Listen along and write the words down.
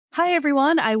Hi,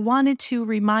 everyone. I wanted to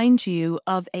remind you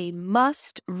of a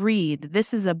must read.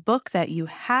 This is a book that you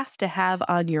have to have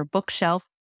on your bookshelf.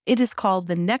 It is called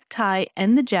The Necktie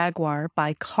and the Jaguar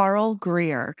by Carl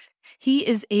Greer. He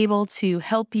is able to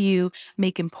help you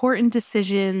make important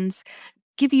decisions,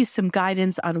 give you some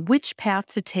guidance on which path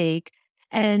to take,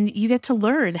 and you get to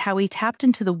learn how he tapped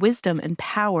into the wisdom and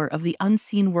power of the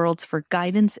unseen worlds for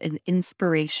guidance and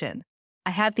inspiration. I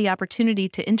had the opportunity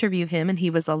to interview him, and he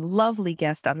was a lovely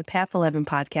guest on the Path 11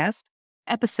 podcast,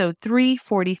 episode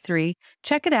 343.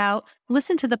 Check it out,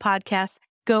 listen to the podcast,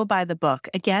 go buy the book.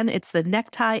 Again, it's The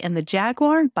Necktie and the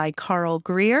Jaguar by Carl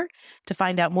Greer. To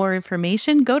find out more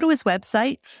information, go to his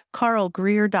website,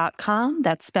 carlgreer.com.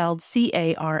 That's spelled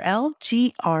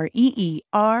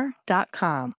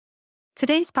CarlGreer.com.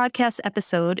 Today's podcast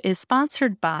episode is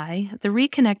sponsored by the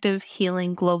Reconnective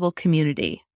Healing Global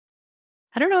Community.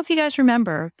 I don't know if you guys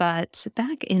remember, but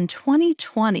back in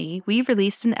 2020, we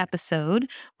released an episode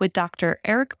with Dr.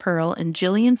 Eric Pearl and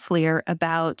Jillian Fleer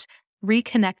about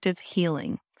reconnective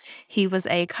healing. He was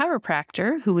a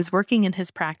chiropractor who was working in his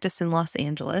practice in Los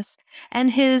Angeles,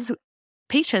 and his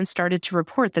patients started to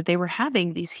report that they were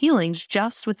having these healings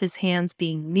just with his hands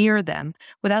being near them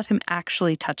without him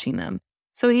actually touching them.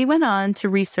 So he went on to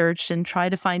research and try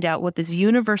to find out what this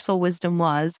universal wisdom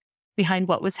was behind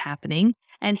what was happening,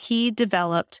 and he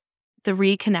developed the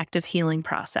reconnective healing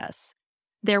process.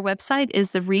 Their website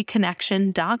is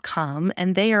thereconnection.com,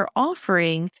 and they are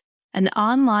offering an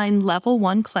online level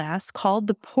 1 class called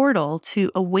The Portal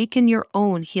to awaken your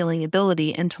own healing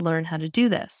ability and to learn how to do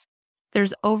this.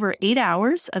 There's over 8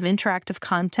 hours of interactive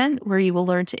content where you will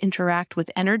learn to interact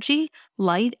with energy,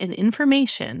 light, and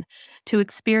information to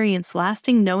experience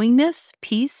lasting knowingness,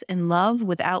 peace, and love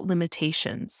without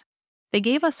limitations. They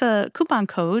gave us a coupon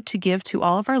code to give to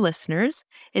all of our listeners.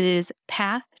 It is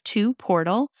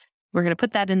Path2Portal. We're going to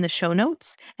put that in the show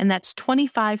notes, and that's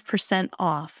 25%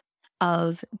 off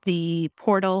of the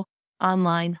Portal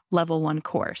online level 1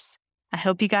 course. I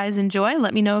hope you guys enjoy.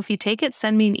 Let me know if you take it.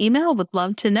 Send me an email. Would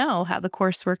love to know how the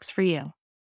course works for you.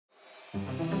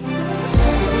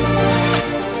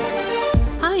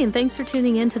 Hi, and thanks for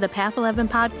tuning in to the Path 11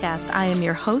 podcast. I am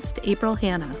your host, April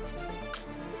Hanna.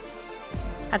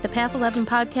 At the Path 11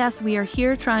 podcast, we are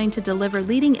here trying to deliver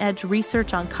leading-edge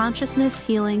research on consciousness,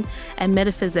 healing, and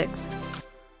metaphysics.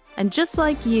 And just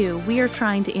like you, we are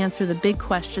trying to answer the big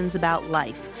questions about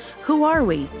life. Who are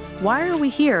we? Why are we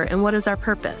here? And what is our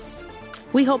purpose?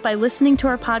 We hope by listening to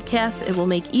our podcast, it will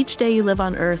make each day you live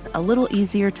on Earth a little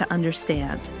easier to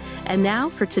understand. And now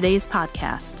for today's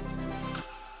podcast.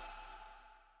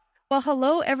 Well,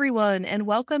 hello, everyone, and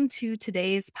welcome to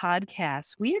today's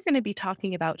podcast. We are going to be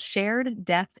talking about shared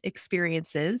death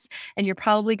experiences, and you're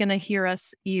probably going to hear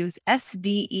us use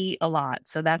SDE a lot.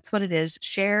 So that's what it is,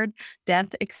 shared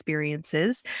death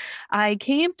experiences. I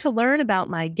came to learn about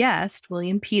my guest,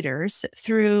 William Peters,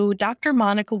 through Dr.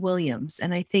 Monica Williams,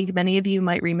 and I think many of you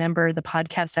might remember the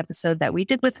podcast episode that we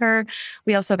did with her.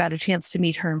 We also got a chance to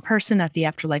meet her in person at the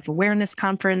Afterlife Awareness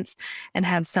Conference and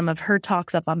have some of her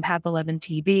talks up on Path 11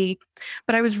 TV.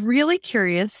 But I was really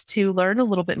curious to learn a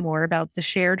little bit more about the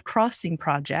Shared Crossing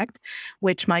Project,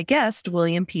 which my guest,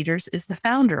 William Peters, is the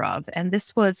founder of. And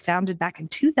this was founded back in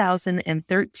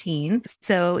 2013.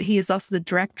 So he is also the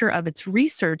director of its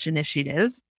research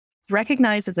initiative.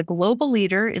 Recognized as a global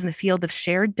leader in the field of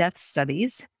shared death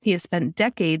studies, he has spent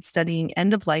decades studying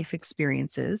end-of-life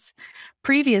experiences.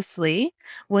 Previously,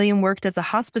 William worked as a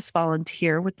hospice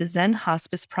volunteer with the Zen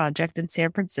Hospice Project in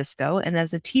San Francisco and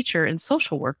as a teacher and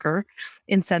social worker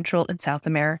in Central and South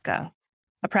America.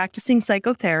 A practicing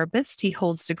psychotherapist, he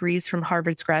holds degrees from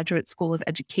Harvard's Graduate School of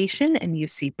Education and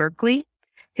UC Berkeley.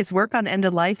 His work on end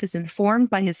of life is informed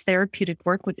by his therapeutic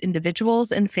work with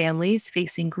individuals and families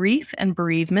facing grief and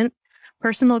bereavement,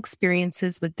 personal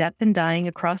experiences with death and dying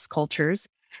across cultures,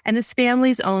 and his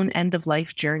family's own end of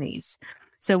life journeys.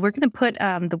 So we're going to put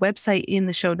the website in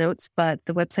the show notes, but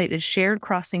the website is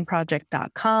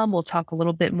sharedcrossingproject.com. We'll talk a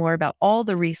little bit more about all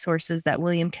the resources that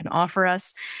William can offer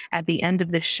us at the end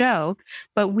of the show.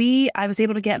 But I was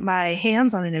able to get my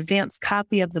hands on an advanced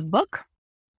copy of the book.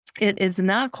 It is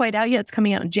not quite out yet. It's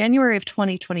coming out in January of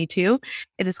 2022.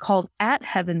 It is called At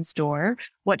Heaven's Door,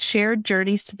 What Shared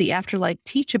Journeys to the Afterlife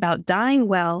Teach About Dying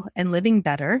Well and Living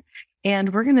Better.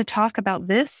 And we're going to talk about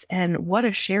this and what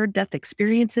a shared death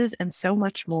experience is and so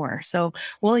much more. So,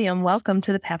 William, welcome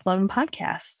to the Path 11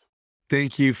 podcast.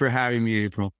 Thank you for having me,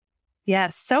 April.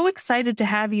 Yes, so excited to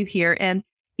have you here. And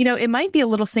it might be a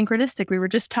little synchronistic. We were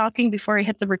just talking before I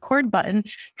hit the record button,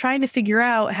 trying to figure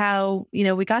out how,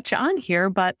 we got you on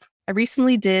here. But I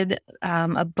recently did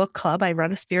a book club. I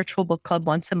run a spiritual book club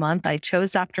once a month. I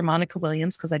chose Dr. Monica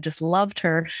Williams because I just loved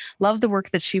her, loved the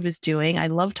work that she was doing. I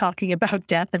love talking about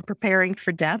death and preparing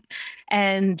for death.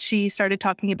 And she started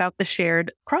talking about the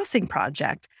Shared Crossing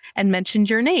Project and mentioned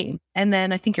your name. And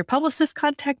then I think your publicist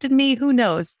contacted me. Who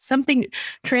knows? Something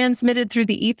transmitted through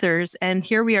the ethers. And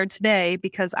here we are today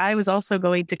because I was also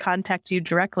going to contact you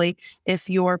directly if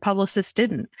your publicist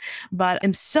didn't. But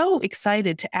I'm so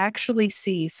excited to actually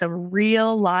see some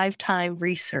real lifetime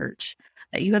research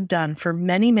that you have done for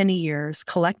many, many years,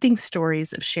 collecting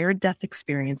stories of shared death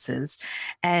experiences.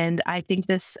 And I think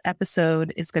this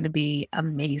episode is going to be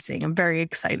amazing. I'm very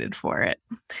excited for it.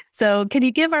 So, can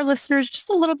you give our listeners just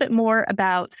a little bit more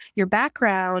about your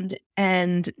background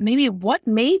and maybe what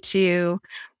made you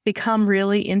become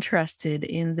really interested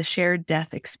in the shared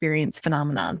death experience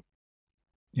phenomenon?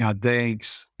 Yeah,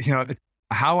 thanks.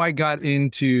 How I got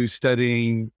into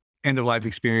studying end of life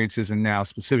experiences and now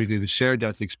specifically the shared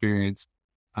death experience,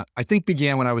 I think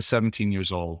began when I was 17 years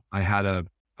old. I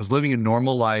was living a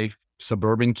normal life,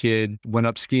 suburban kid, went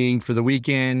up skiing for the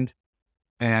weekend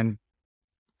and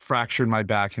fractured my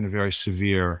back in a very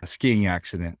severe skiing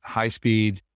accident, high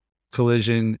speed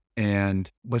collision,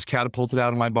 and was catapulted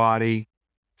out of my body,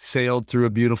 sailed through a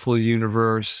beautiful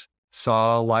universe,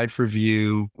 saw a light for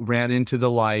view, ran into the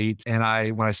light.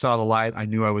 And when I saw the light, I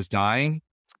knew I was dying.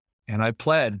 And I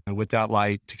pled with that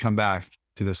light to come back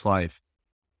to this life.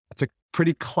 It's a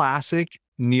pretty classic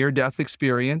near-death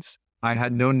experience. I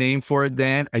had no name for it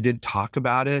then. I didn't talk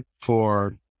about it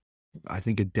for, I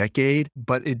think, a decade,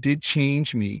 but it did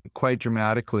change me quite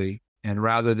dramatically. And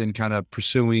rather than kind of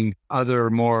pursuing other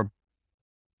more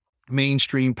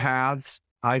mainstream paths,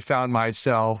 I found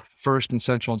myself first in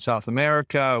Central and South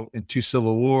America in 2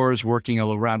 civil wars, working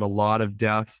around a lot of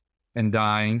death and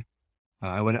dying.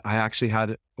 I actually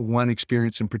had one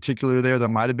experience in particular there that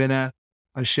might have been a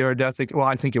shared death. Well,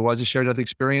 I think it was a shared death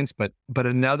experience, but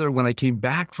another, when I came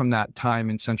back from that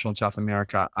time in Central and South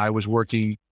America, I was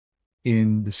working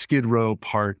in the Skid Row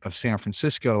part of San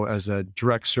Francisco as a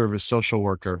direct service social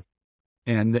worker,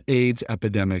 and the AIDS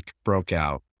epidemic broke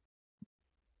out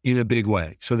in a big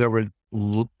way. So there were,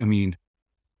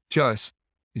 just,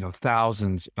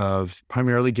 thousands of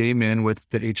primarily gay men with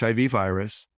the HIV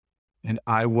virus. And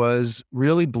I was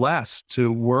really blessed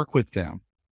to work with them.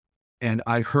 And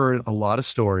I heard a lot of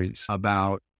stories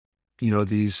about,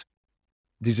 these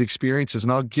experiences.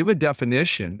 And I'll give a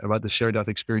definition about the shared death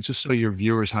experiences so your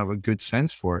viewers have a good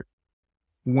sense for it.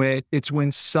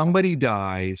 When somebody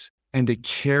dies and a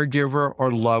caregiver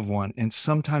or loved one, and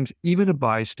sometimes even a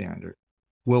bystander,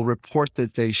 will report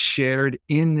that they shared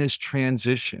in this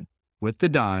transition with the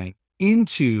dying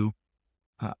into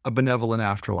a benevolent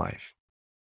afterlife.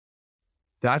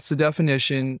 That's the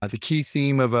definition. The key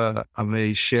theme of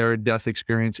a shared death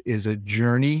experience is a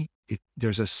journey.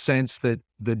 There's a sense that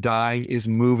the die is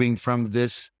moving from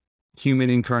this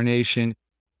human incarnation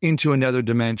into another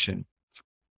dimension.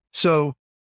 So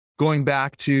going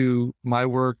back to my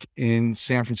work in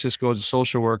San Francisco as a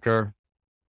social worker,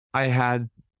 I had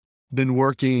been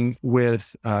working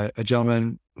with a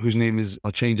gentleman whose name is,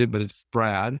 I'll change it, but it's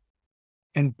Brad.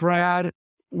 And Brad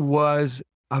was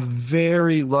a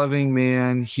very loving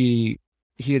man. He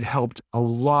had helped a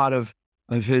lot of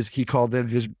his, he called them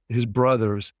his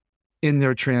brothers in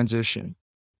their transition.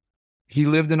 He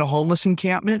lived in a homeless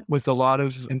encampment with a lot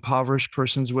of impoverished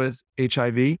persons with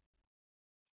HIV.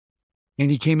 And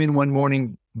he came in one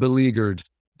morning beleaguered,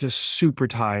 just super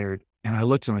tired. And I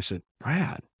looked at him, I said,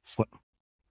 Brad,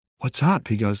 what's up?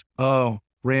 He goes, oh,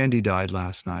 Randy died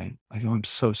last night. I go, I'm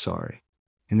so sorry.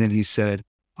 And then he said,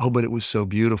 oh, but it was so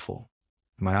beautiful.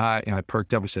 My eye, and I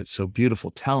perked up and said, so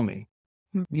beautiful, tell me.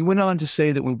 He went on to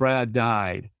say that when Brad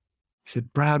died, he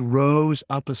said, Brad rose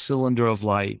up a cylinder of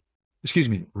light.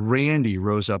 Randy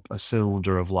rose up a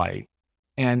cylinder of light.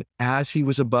 And as he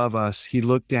was above us, he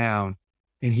looked down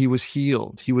and he was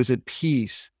healed. He was at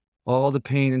peace. All the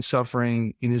pain and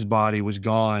suffering in his body was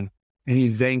gone. And he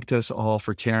thanked us all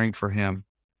for caring for him.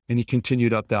 And he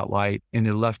continued up that light, and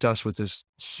it left us with this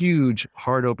huge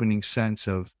heart-opening sense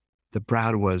of that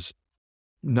Brad was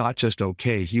not just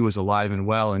okay, he was alive and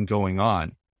well and going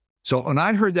on. So when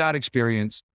I heard that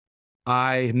experience,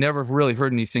 I had never really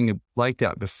heard anything like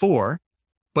that before,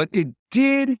 but it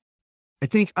did, I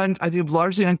think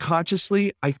largely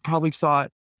unconsciously, I probably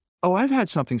thought, oh, I've had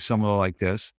something similar like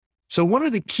this. So one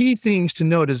of the key things to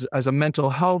note is, as a mental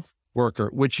health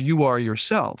worker, which you are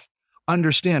yourself,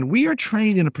 understand we are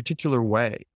trained in a particular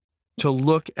way to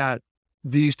look at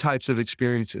these types of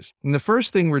experiences. And the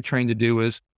first thing we're trained to do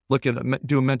is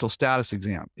do a mental status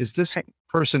exam. Is this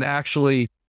person actually,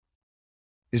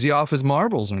 is he off his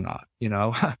marbles or not?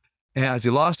 And as he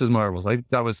lost his marbles,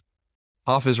 that was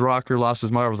off his rocker, lost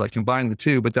his marbles. I combined the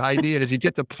two. But the idea is you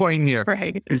get the point here.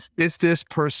 Right. Is this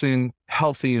person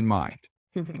healthy in mind?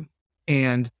 Mhm.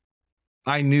 And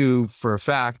I knew for a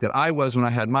fact that I was when I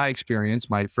had my experience,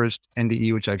 my first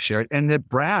NDE, which I've shared, and that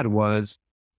Brad was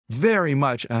very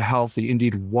much a healthy,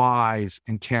 indeed wise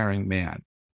and caring man.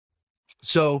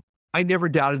 So I never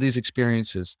doubted these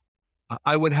experiences.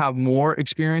 I would have more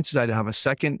experiences. I'd have a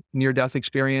second near-death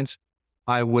experience.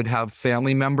 I would have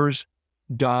family members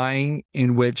dying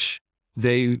in which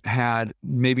they had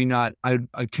maybe not, I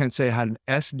can't say I had an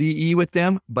SDE with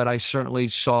them, but I certainly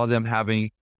saw them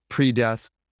having pre-death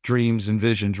dreams and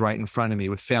visions right in front of me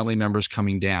with family members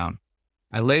coming down.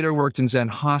 I later worked in Zen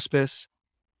hospice,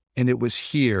 and it was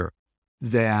here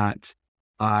that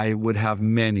I would have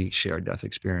many shared death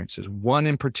experiences. One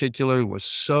in particular was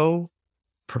so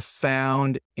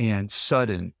profound and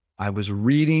sudden. I was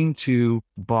reading to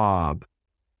Bob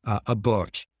a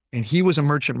book, and he was a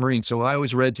merchant marine. So I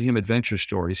always read to him adventure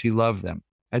stories. He loved them.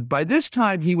 And by this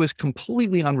time, he was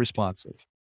completely unresponsive.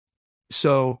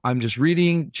 So I'm just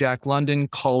reading Jack London,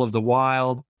 Call of the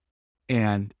Wild,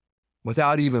 and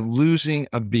without even losing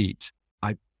a beat,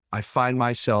 I find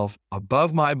myself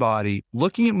above my body,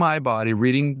 looking at my body,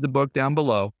 reading the book down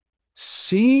below,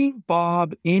 seeing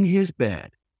Bob in his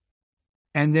bed.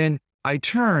 And then I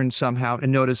turn somehow and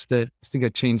notice that, I think I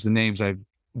changed the names.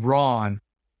 Ron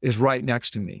is right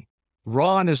next to me.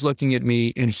 Ron is looking at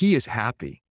me and he is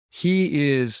happy. He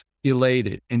is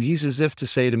elated. And he's as if to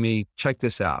say to me, check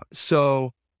this out.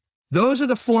 So those are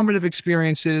the formative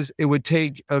experiences. It would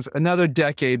take another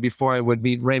decade before I would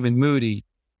meet Raymond Moody.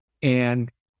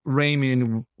 And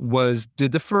Raymond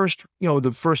did the first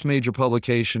major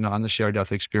publication on the shared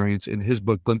death experience in his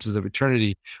book, Glimpses of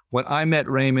Eternity. When I met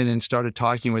Raymond and started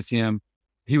talking with him,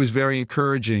 he was very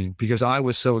encouraging because I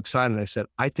was so excited. I said,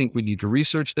 I think we need to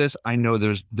research this. I know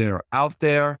they're out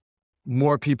there.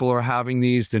 More people are having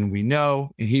these than we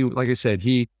know. And he, like I said,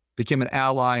 he became an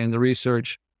ally in the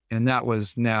research. And that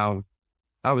was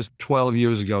 12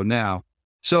 years ago now.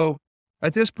 So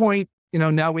at this point,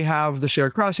 now we have the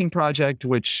Shared Crossing Project,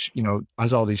 which,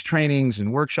 has all these trainings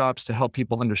and workshops to help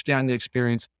people understand the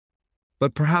experience.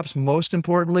 But perhaps most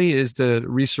importantly is the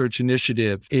research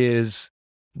initiative is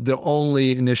the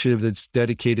only initiative that's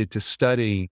dedicated to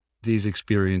studying these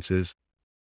experiences.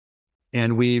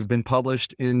 And we've been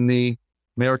published in the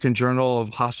American Journal of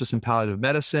Hospice and Palliative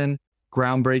Medicine,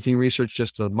 groundbreaking research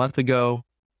just a month ago.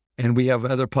 And we have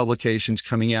other publications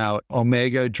coming out.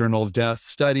 Omega, Journal of Death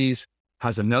Studies,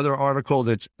 has another article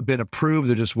that's been approved.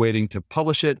 They're just waiting to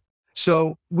publish it.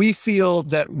 So we feel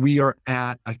that we are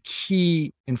at a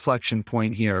key inflection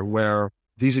point here where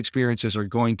these experiences are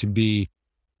going to be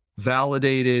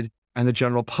validated and the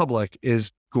general public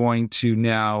is going to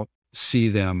now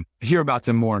hear about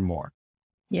them more and more.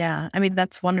 Yeah. I mean,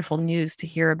 that's wonderful news to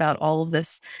hear about all of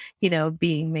this,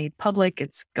 being made public.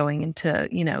 It's going into,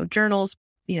 journals,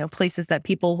 places that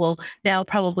people will now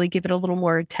probably give it a little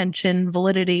more attention,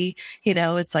 validity.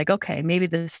 It's like, okay, maybe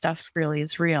this stuff really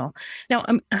is real. Now,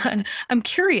 I'm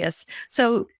curious.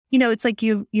 So, it's like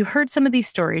you heard some of these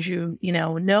stories,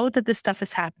 know that this stuff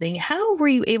is happening. How were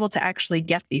you able to actually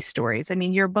get these stories? I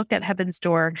mean, your book At Heaven's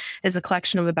Door is a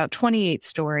collection of about 28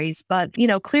 stories, but,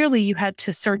 clearly you had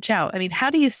to search out. I mean, how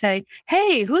do you say,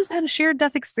 hey, who's had a shared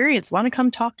death experience? Want to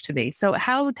come talk to me? So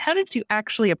how did you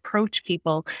actually approach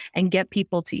people and get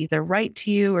people to either write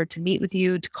to you or to meet with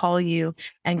you, to call you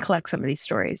and collect some of these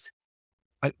stories?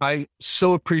 I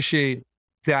so appreciate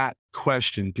that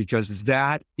question because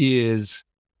that is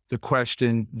the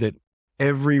question that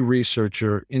every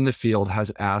researcher in the field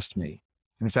has asked me.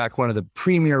 In fact, one of the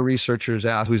premier researchers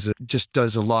who just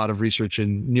does a lot of research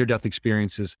in near-death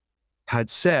experiences had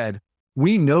said,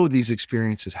 we know these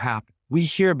experiences happen. We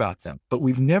hear about them, but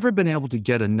we've never been able to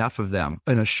get enough of them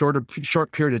in a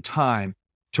short period of time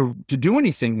to do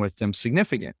anything with them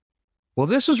significant. Well,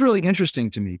 this was really interesting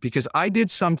to me because I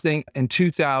did something in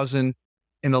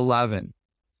 2011.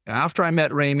 After I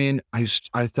met Raymond, I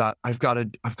thought I've got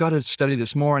to study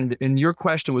this more. And your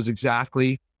question was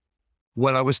exactly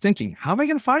what I was thinking. How am I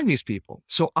going to find these people?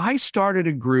 So I started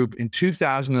a group in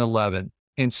 2011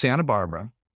 in Santa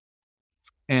Barbara,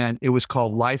 and it was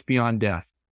called Life Beyond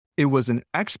Death. It was an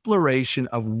exploration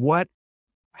of what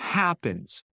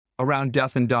happens around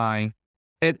death and dying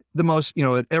at the most,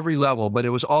 at every level, but it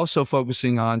was also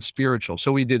focusing on spiritual.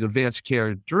 So we did advanced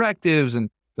care directives and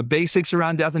the basics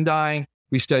around death and dying.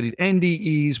 We studied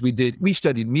NDEs, we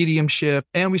studied mediumship,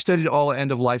 and we studied all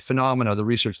end-of-life phenomena, the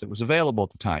research that was available at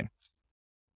the time.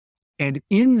 And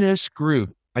in this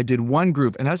group, I did one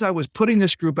group. And as I was putting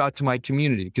this group out to my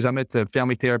community, because I'm at the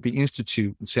Family Therapy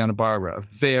Institute in Santa Barbara, a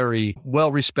very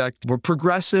well-respected, we're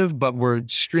progressive, but we're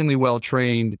extremely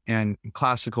well-trained and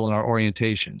classical in our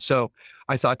orientation. So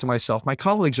I thought to myself, my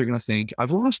colleagues are going to think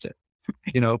I've lost it,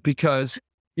 because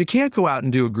you can't go out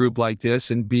and do a group like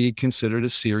this and be considered a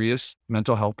serious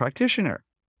mental health practitioner,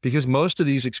 because most of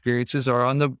these experiences are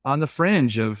on the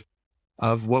fringe of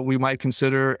what we might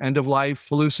consider end-of-life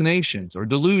hallucinations or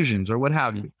delusions or what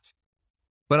have you.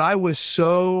 But I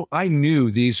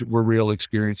knew these were real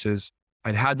experiences.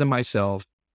 I'd had them myself,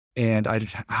 and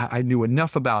I knew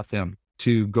enough about them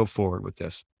to go forward with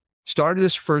this. Started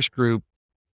this first group,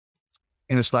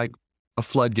 and it's like a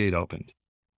floodgate opened.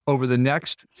 Over the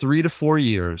next 3 to 4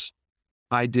 years,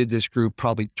 I did this group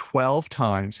probably 12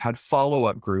 times, had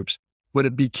follow-up groups. What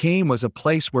it became was a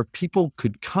place where people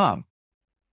could come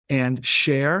and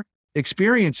share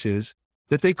experiences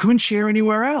that they couldn't share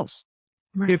anywhere else.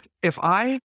 Right. If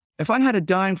I had a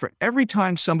dime for every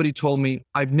time somebody told me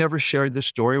I've never shared this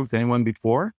story with anyone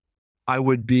before, I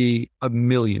would be a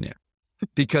millionaire,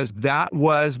 because that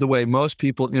was the way most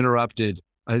people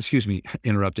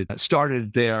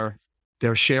started their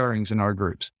sharings in our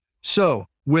groups. So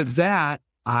with that,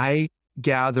 I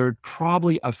gathered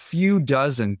probably a few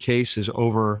dozen cases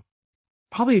over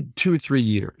probably 2 or 3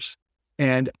 years.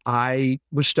 And I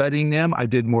was studying them. I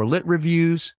did more lit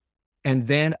reviews. And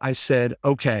then I said,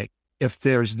 okay, if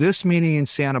there's this many in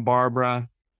Santa Barbara,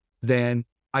 then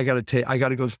I got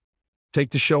to go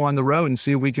take the show on the road and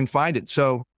see if we can find it.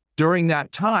 So during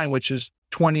that time, which is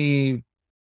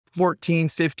 2014,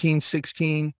 15,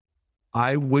 16,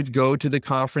 I would go to the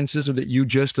conferences that you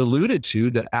just alluded to,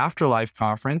 the Afterlife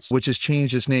Conference, which has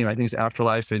changed its name. I think it's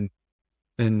Afterlife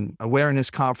and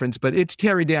Awareness Conference, but it's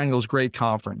Terry Daniels' great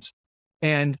conference.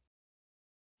 And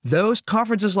those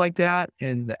conferences like that,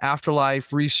 and the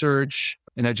Afterlife Research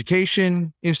and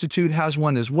Education Institute has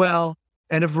one as well,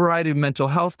 and a variety of mental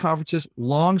health conferences.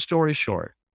 Long story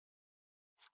short,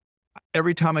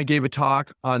 every time I gave a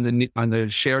talk on the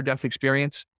shared death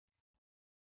experience,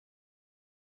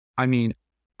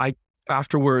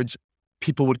 afterwards,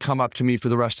 people would come up to me for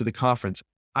the rest of the conference.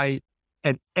 At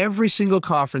every single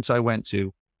conference I went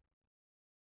to,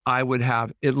 I would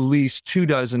have at least 2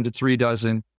 dozen to 3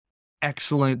 dozen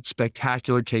excellent,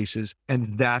 spectacular cases.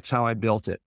 And that's how I built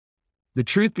it. The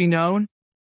truth be known,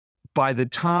 by the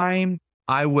time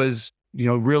I was,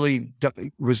 went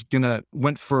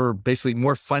for basically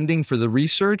more funding for the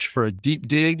research, for a deep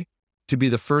dig, to be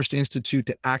the first institute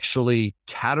to actually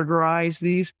categorize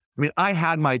these. I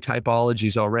had my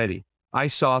typologies already. I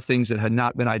saw things that had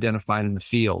not been identified in the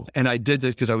field. And I did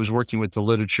this because I was working with the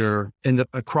literature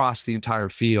across the entire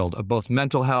field of both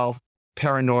mental health,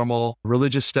 paranormal,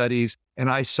 religious studies. And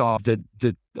I saw that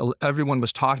everyone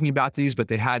was talking about these, but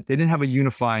they didn't have a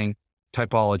unifying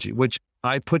typology, which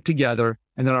I put together.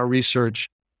 And then our research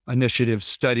initiative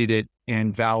studied it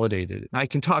and validated it. And I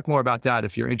can talk more about that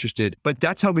if you're interested, but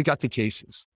that's how we got the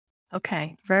cases.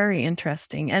 Okay. Very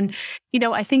interesting. And,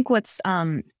 I think what's,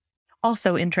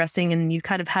 also interesting, and you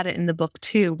kind of had it in the book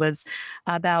too, was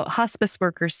about hospice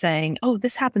workers saying, oh,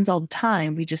 this happens all the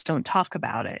time. We just don't talk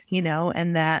about it,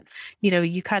 and that,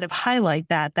 you kind of highlight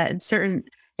that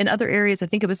in other areas, I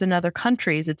think it was in other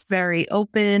countries, it's very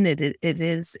open. It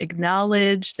is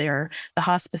acknowledged. The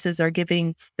hospices are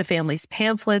giving the families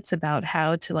pamphlets about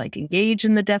how to engage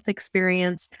in the death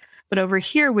experience. But over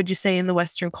here, would you say in the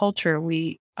Western culture,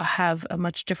 we have a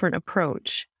much different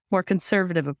approach, more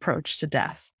conservative approach to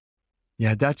death?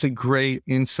 Yeah, that's a great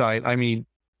insight. And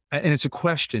it's a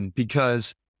question,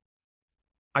 because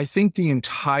I think the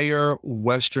entire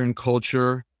Western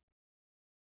culture,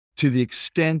 to the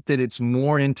extent that it's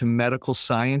more into medical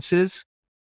sciences,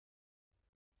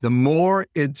 the more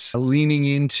it's leaning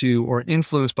into or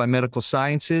influenced by medical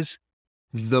sciences,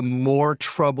 the more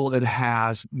trouble it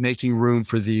has making room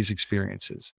for these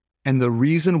experiences. And the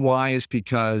reason why is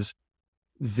because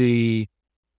the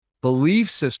belief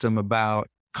system about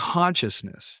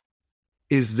consciousness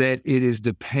is that it is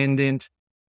dependent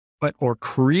or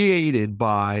created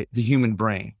by the human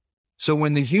brain. So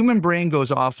when the human brain goes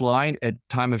offline at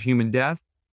time of human death,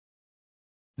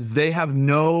 they have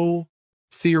no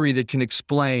theory that can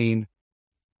explain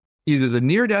either the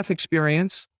near-death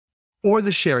experience or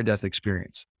the shared death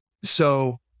experience.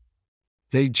 So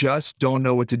they just don't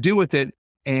know what to do with it.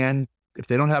 And if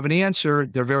they don't have an answer,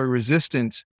 they're very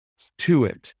resistant to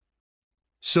it.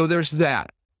 So there's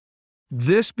that.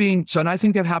 And I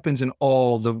think that happens in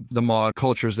all the mod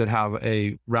cultures that have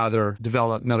a rather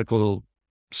developed medical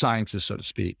sciences, so to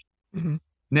speak. Mm-hmm.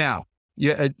 Now,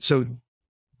 so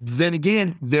Then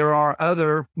again, there are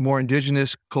other more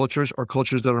indigenous cultures or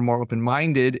cultures that are more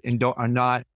open-minded and are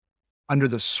not under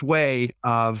the sway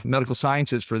of medical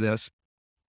sciences for this.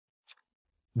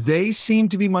 They seem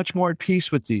to be much more at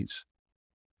peace with these.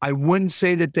 I wouldn't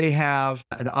say that they have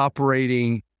an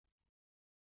operating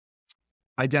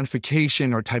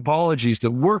identification or typologies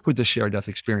that work with the shared death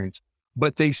experience,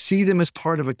 but they see them as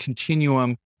part of a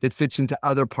continuum that fits into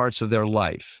other parts of their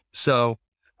life. So,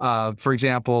 for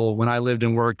example, when I lived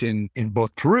and worked in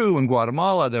both Peru and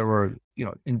Guatemala, there were,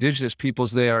 indigenous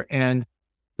peoples there, and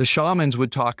the shamans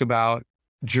would talk about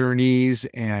journeys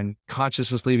and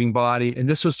consciousness leaving body. And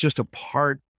this was just a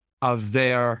part of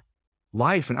their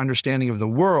life and understanding of the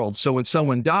world. So when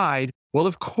someone died, well,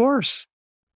 of course,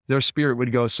 their spirit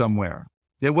would go somewhere.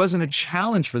 It wasn't a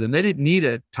challenge for them. They didn't need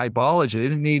a typology. They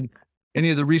didn't need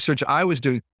any of the research I was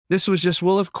doing. This was just,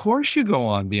 well, of course you go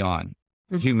on beyond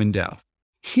human death.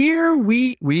 Here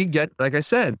we get, like I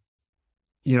said,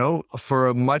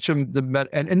 for much of the,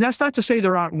 and that's not to say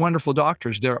there aren't wonderful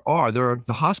doctors. There are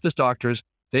the hospice doctors.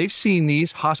 They've seen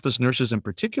these, hospice nurses in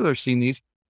particular have seen these,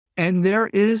 and there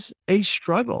is a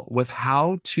struggle with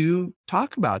how to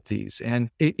talk about these. And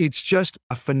it's just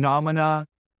a phenomena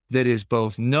that is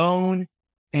both known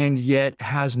and yet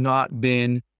has not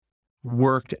been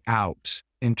worked out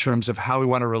in terms of how we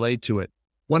want to relate to it.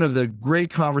 One of the great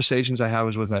conversations I had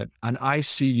was with an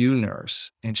ICU nurse,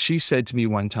 and she said to me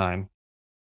one time,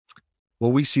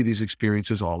 well, we see these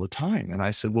experiences all the time. And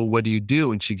I said, well, what do you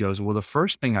do? And she goes, well, the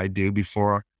first thing I do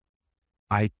before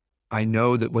I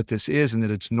know that what this is and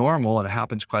that it's normal and it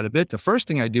happens quite a bit, the first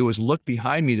thing I do is look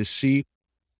behind me to see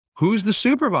who's the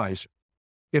supervisor.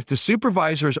 If the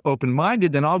supervisor is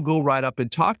open-minded, then I'll go right up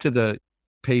and talk to the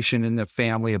patient and the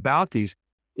family about these.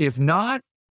 If not,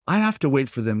 I have to wait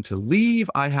for them to leave.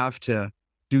 I have to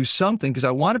do something because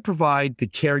I want to provide the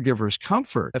caregivers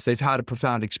comfort if they've had a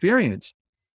profound experience,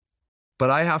 but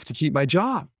I have to keep my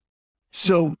job.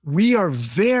 So we are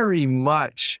very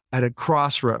much at a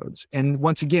crossroads. And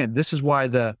once again, this is why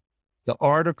the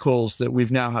articles that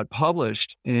we've now had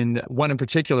published, in one in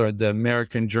particular, the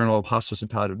American Journal of Hospice and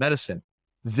Palliative Medicine,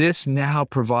 this now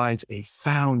provides a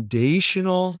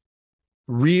foundational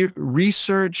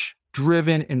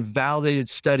research-driven and validated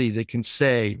study that can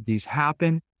say these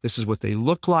happen, this is what they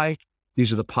look like,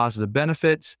 these are the positive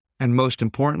benefits, and most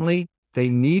importantly, they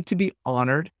need to be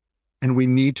honored, and we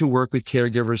need to work with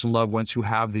caregivers and loved ones who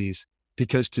have these,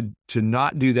 because to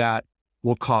not do that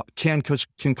can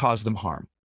cause them harm.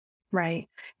 Right.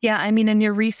 Yeah. I mean, and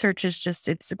your research is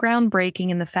it's groundbreaking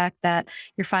in the fact that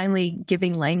you're finally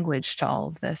giving language to all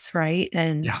of this, right?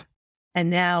 And Yeah. And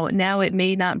now it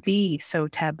may not be so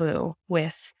taboo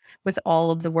with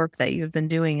all of the work that you've been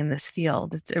doing in this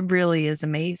field. It really is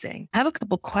amazing. I have a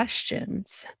couple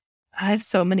questions. I have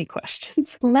so many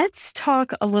questions. Let's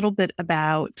talk a little bit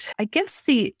about, I guess,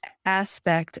 the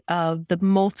aspect of the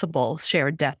multiple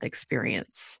shared death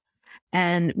experience.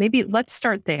 And maybe let's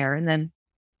start there, and then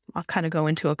I'll kind of go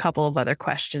into a couple of other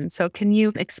questions. So can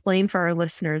you explain for our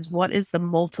listeners, what is the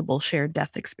multiple shared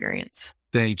death experience?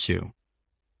 Thank you.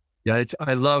 Yeah,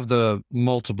 I love the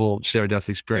multiple shared death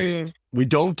experience. We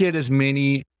don't get as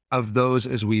many of those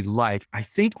as we like. I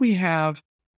think we have,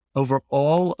 over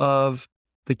all of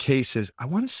the cases, I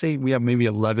want to say we have maybe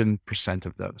 11%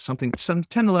 of those, some 10,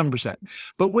 11%.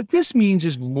 But what this means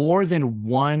is more than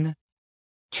one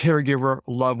caregiver,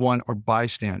 loved one, or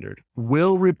bystander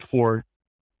will report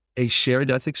a shared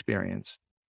death experience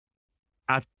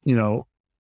at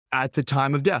the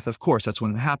time of death. Of course, that's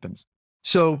when it happens.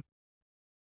 So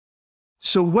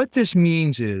what this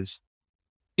means is,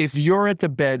 if you're at the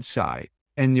bedside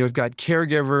and you've got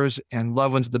caregivers and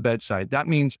loved ones at the bedside, that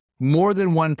means more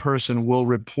than one person will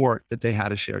report that they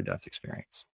had a shared death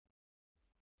experience.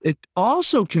 It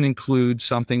also can include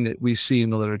something that we see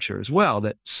in the literature as well,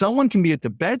 that someone can be at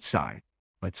the bedside,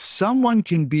 but someone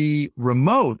can be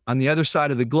remote on the other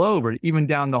side of the globe or even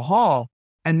down the hall,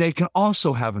 and they can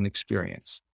also have an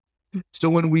experience. So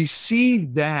when we see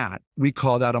that, we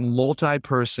call that a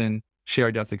multi-person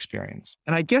shared death experience.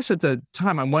 And I guess at the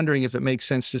time, I'm wondering if it makes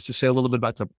sense just to say a little bit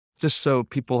about just so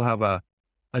people have a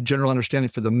general understanding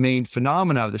for the main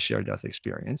phenomena of the shared death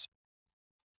experience.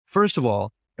 First of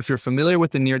all, if you're familiar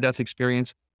with the near-death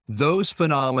experience, those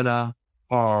phenomena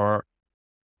are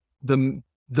also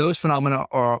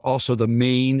the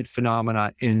main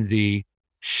phenomena in the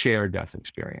shared death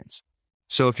experience.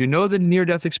 So if you know the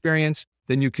near-death experience,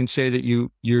 then you can say that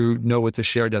you know what the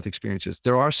shared death experience is.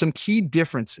 There are some key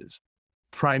differences,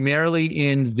 primarily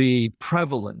in the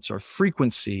prevalence or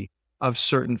frequency of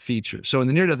certain features. So in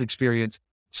the near-death experience,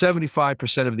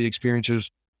 75% of the experiencers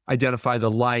identify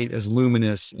the light as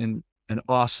luminous and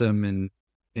awesome and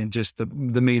and just the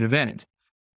main event.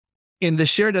 In the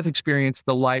shared death experience,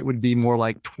 the light would be more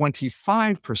like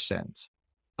 25%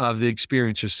 of the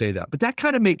experiencers say that. But that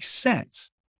kind of makes sense,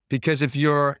 because if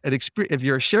you're a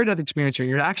shared death experiencer,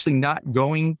 you're actually not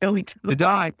going to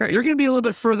die, right. You're going to be a little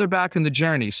bit further back in the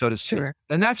journey, so to speak. Sure.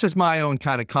 And that's just my own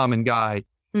kind of common guy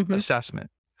assessment.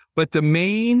 But the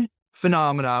main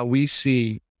phenomena we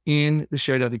see in the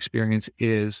shared death experience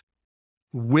is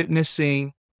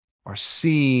witnessing or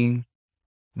seeing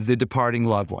the departing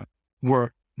loved one,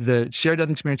 where the shared death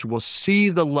experiencer will see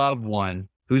the loved one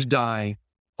who's dying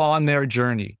on their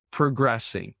journey,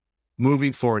 progressing,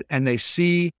 moving forward, and they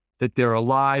see that they're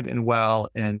alive and well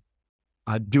and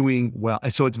doing well.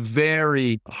 And so it's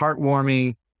very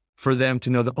heartwarming for them to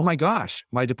know that, oh my gosh,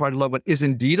 my departed loved one is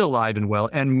indeed alive and well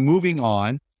and moving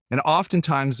on. And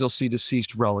oftentimes they'll see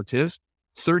deceased relatives.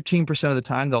 13% of the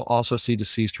time, they'll also see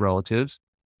deceased relatives.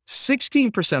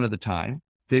 16% of the time,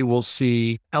 they will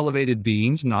see elevated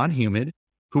beings, non-human,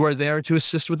 who are there to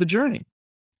assist with the journey.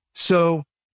 So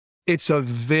it's a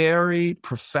very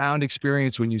profound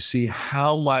experience when you see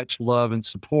how much love and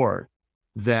support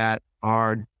that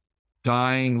our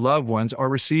dying loved ones are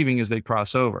receiving as they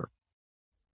cross over.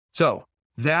 So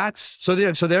so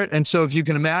if you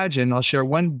can imagine, I'll share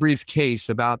one brief case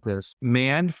about this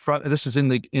man. This is in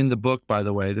the book, by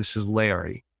the way. This is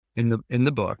Larry in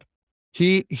the book.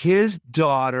 His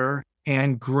daughter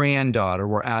and granddaughter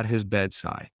were at his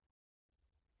bedside.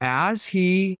 As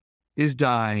he is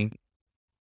dying,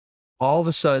 all of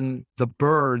a sudden the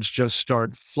birds just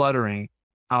start fluttering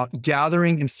out,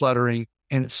 gathering and fluttering,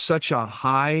 and such a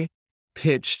high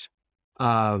pitched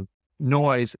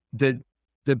noise that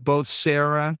both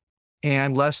Sarah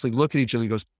and Leslie look at each other and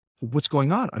goes, "What's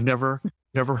going on? I've never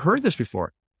heard this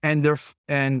before." And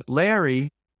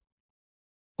Larry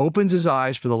opens his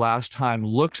eyes for the last time,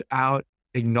 looks out,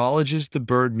 acknowledges the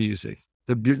bird music,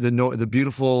 the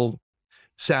beautiful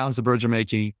sounds the birds are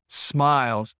making,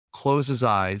 smiles, closes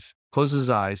his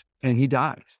eyes, and he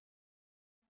dies.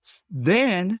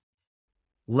 Then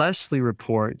Leslie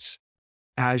reports,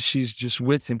 as she's just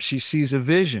with him, she sees a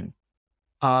vision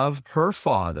of her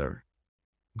father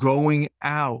going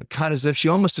out, kind of as if she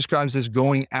almost describes this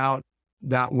going out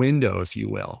that window, if you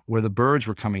will, where the birds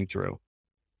were coming through.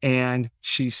 And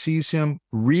she sees him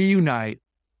reunite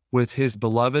with his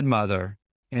beloved mother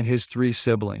and his 3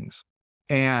 siblings.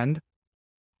 And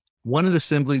one of the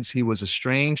siblings he was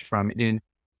estranged from in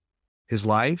his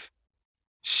life,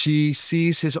 she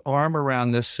sees his arm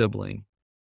around this sibling,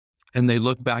 and they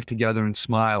look back together and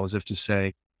smile as if to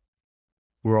say,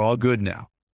 "We're all good now.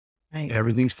 Right.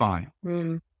 Everything's fine."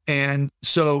 Mm. And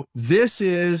so this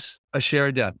is a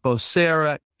shared death. Both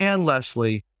Sarah and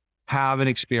Leslie have an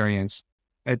experience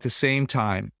at the same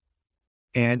time.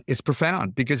 And it's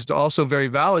profound because it's also very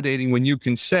validating when you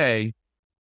can say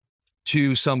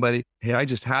to somebody, "Hey, I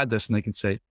just had this." And they can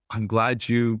say, "I'm glad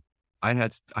I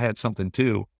had something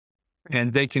too."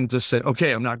 And they can just say,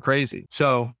 "Okay, I'm not crazy."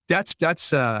 So that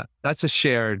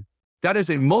is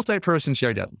a multi-person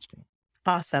shared death experience.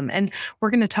 Awesome. And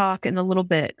we're going to talk in a little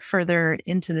bit further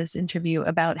into this interview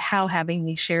about how having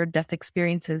these shared death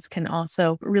experiences can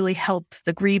also really help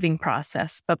the grieving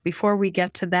process. But before we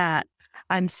get to that,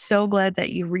 I'm so glad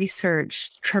that you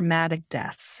researched traumatic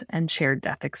deaths and shared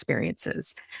death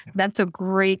experiences. That's a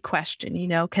great question.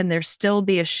 Can there still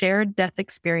be a shared death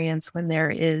experience when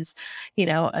there is,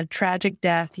 a tragic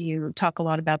death? You talk a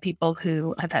lot about people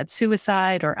who have had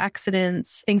suicide or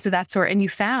accidents, things of that sort. And you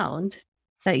found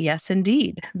that yes,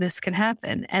 indeed, this can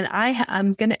happen. And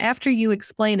I'm going to, after you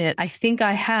explain it, I think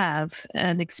I have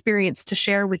an experience to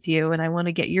share with you. And I want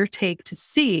to get your take to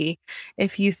see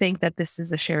if you think that this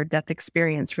is a shared death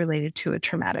experience related to a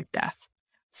traumatic death.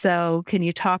 So can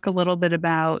you talk a little bit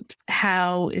about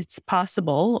how it's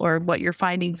possible or what your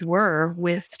findings were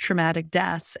with traumatic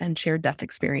deaths and shared death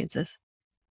experiences?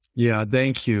 Yeah,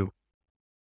 thank you.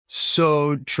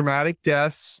 So traumatic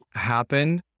deaths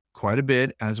happen quite a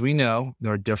bit, as we know.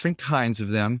 There are different kinds of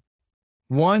them.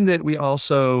 One that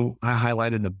I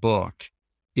highlight in the book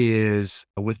is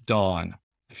with Dawn.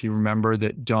 If you remember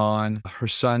that Dawn, her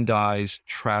son dies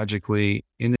tragically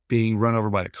in being run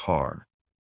over by a car.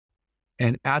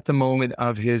 And at the moment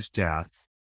of his death,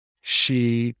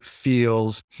 she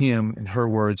feels him, in her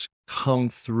words, come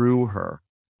through her.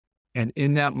 And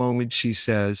in that moment, she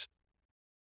says,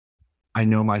 "I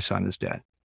know my son is dead."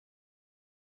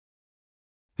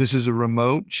 This is a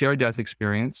remote shared death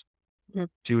experience. Mm-hmm.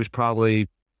 She was probably,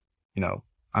 I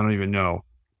don't even know,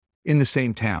 in the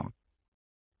same town.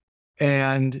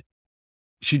 And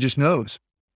she just knows.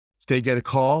 They get a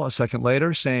call a second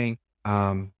later saying,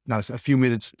 a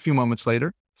few moments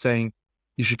later saying,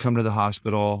 you should come to the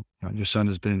hospital. Your son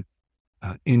has been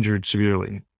injured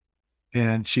severely.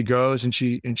 And she goes and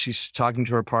she's talking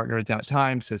to her partner at that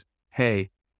time, says, hey,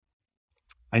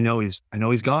 I know he's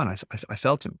gone. I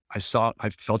felt him. I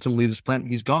felt him leave this planet.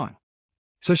 He's gone.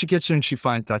 So she gets there and she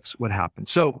finds that's what happened.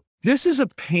 So this is a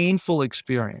painful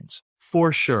experience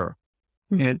for sure.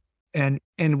 Mhm.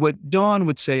 And what Dawn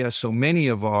would say, as so many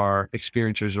of our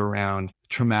experiencers around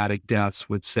traumatic deaths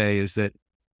would say, is that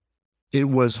it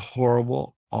was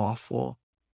horrible, awful.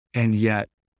 And yet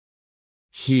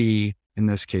he, in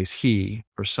this case,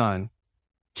 her son,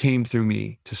 came through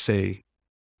me to say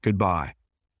goodbye,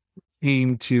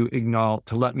 came to acknowledge,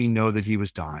 to let me know that he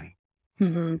was dying,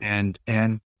 Mhm.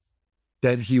 and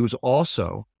that he was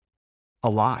also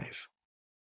alive.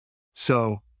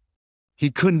 So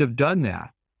he couldn't have done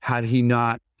that had he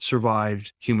not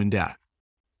survived human death.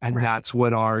 And Right. that's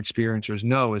what our experiencers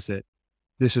know, is that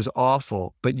this is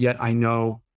awful, but yet I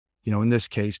know, in this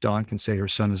case, Dawn can say her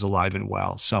son is alive and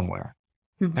well somewhere.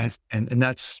 Mhm. And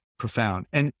that's profound.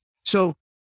 And so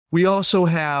we also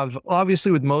have,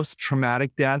 obviously, with most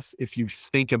traumatic deaths, if you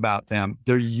think about them,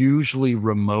 they're usually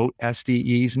remote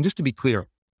SDEs. And just to be clear,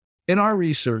 in our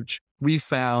research, we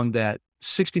found that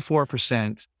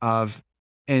 64% of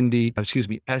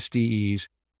SDEs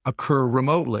occur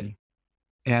remotely,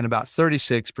 and about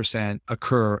 36%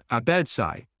 occur at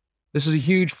bedside. This is a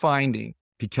huge finding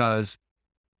because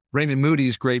Raymond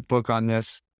Moody's great book on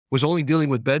this was only dealing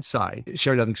with bedside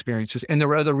shared death experiences. And there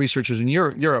were other researchers in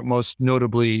Europe, most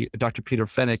notably Dr. Peter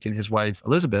Fenwick and his wife,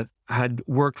 Elizabeth, had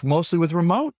worked mostly with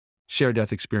remote shared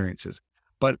death experiences.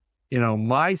 But,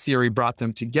 my theory brought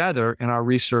them together and our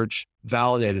research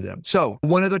validated them. So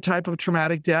one other type of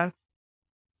traumatic death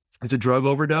is a drug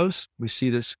overdose. We see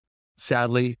this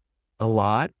sadly a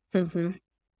lot. Mhm.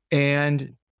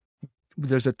 And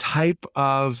there's a type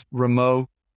of remote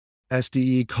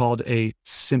SDE called a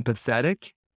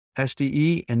sympathetic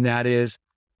SDE. And that is,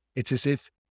 it's as if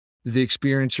the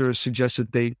experiencer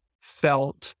suggested they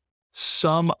felt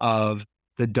some of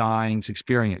the dying's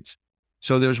experience.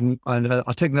 So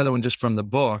I'll take another one just from the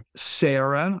book.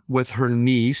 Sarah with her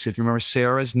niece, if you remember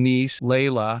Sarah's niece,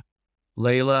 Layla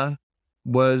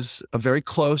was very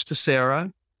close to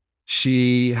Sarah.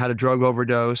 She had a drug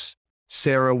overdose.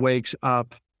 Sarah wakes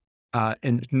up,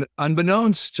 and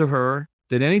unbeknownst to her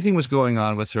that anything was going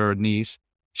on with her niece,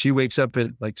 she wakes up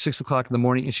at like 6:00 in the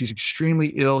morning and she's extremely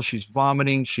ill. She's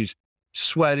vomiting. She's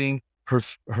sweating.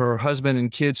 Her husband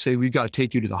and kids say, we've got to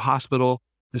take you to the hospital.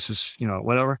 This is,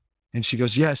 whatever. And she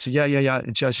goes, yes, yeah.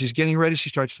 And she's getting ready. She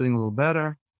starts feeling a little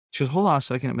better. She goes, hold on a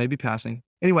second, it may be passing.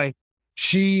 Anyway,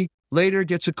 she later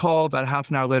gets a call about half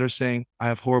an hour later saying, I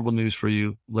have horrible news for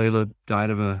you. Layla died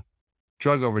of a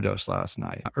drug overdose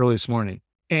early this morning.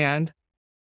 And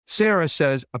Sarah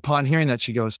says, upon hearing that,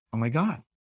 she goes, oh my God,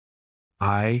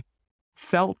 I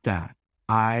felt that.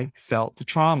 I felt the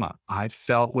trauma. I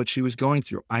felt what she was going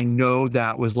through. I know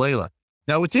that was Layla.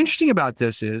 Now, what's interesting about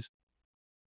this is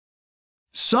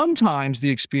most times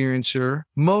the experiencer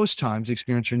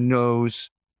knows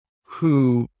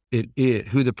who it is,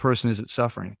 who the person is that's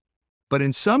suffering. But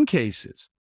in some cases,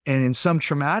 and in some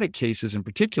traumatic cases in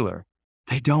particular,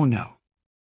 they don't know.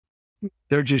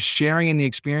 They're just sharing in the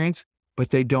experience, but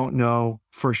they don't know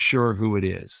for sure who it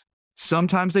is.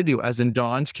 Sometimes they do, as in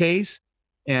Dawn's case.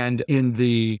 And in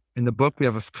the book, we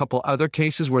have a couple other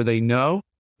cases where they know,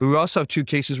 but we also have 2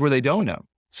 cases where they don't know,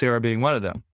 Sarah being one of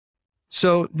them.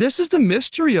 So this is the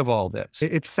mystery of all this.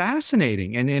 It's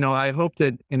fascinating. And, I hope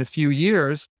that in a few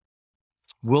years,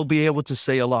 we'll be able to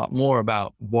say a lot more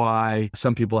about why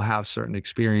some people have certain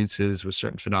experiences with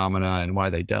certain phenomena and why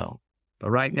they don't. But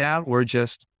right now, we're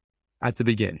just at the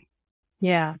beginning.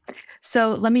 Yeah.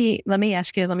 So let me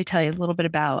tell you a little bit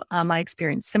about my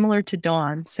experience, similar to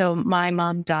Dawn. So my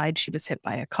mom died. She was hit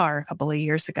by a car a couple of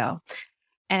years ago,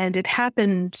 and it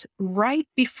happened right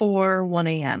before 1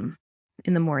 a.m.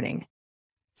 in the morning.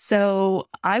 So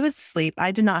I was asleep.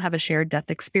 I did not have a shared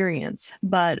death experience,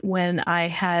 but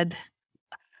let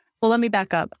me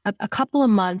back up. A couple of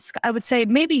months, I would say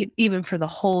maybe even for the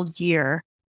whole year,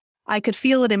 I could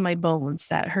feel it in my bones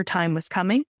that her time was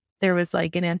coming. There was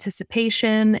like an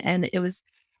anticipation, and it was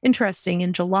interesting.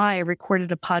 In July, I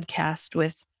recorded a podcast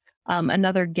with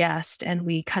another guest, and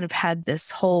we kind of had this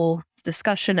whole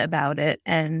discussion about it.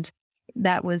 And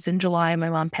that was in July. My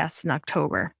mom passed in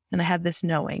October, and I had this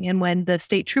knowing. And when the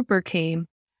state trooper came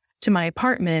to my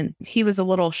apartment, he was a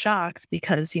little shocked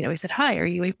because, he said, hi, are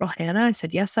you April Hanna? I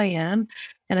said, yes, I am.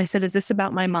 And I said, is this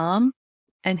about my mom?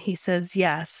 And he says,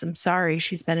 yes, I'm sorry.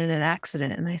 She's been in an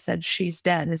accident. And I said, she's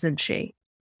dead, isn't she?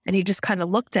 And he just kind of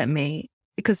looked at me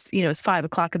because, it's 5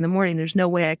 o'clock in the morning. There's no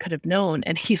way I could have known.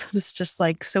 And he was just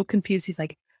like so confused. He's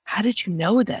like, how did you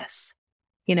know this?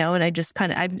 And I just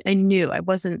I knew. I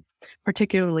wasn't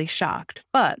particularly shocked.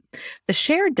 But the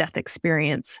shared death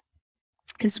experience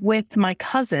is with my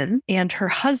cousin and her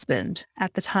husband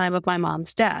at the time of my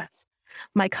mom's death.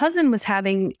 My cousin was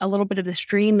having a little bit of this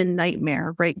dream and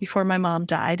nightmare right before my mom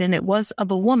died, and it was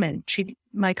of a woman.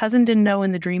 My cousin didn't know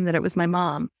in the dream that it was my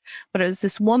mom, but it was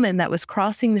this woman that was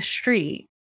crossing the street,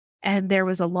 and there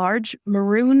was a large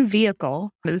maroon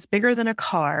vehicle. It was bigger than a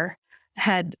car,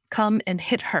 had come and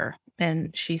hit her,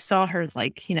 and she saw her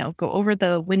go over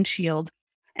the windshield.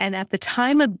 And at the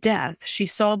time of death, she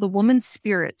saw the woman's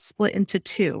spirit split into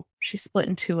two. She split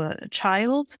into a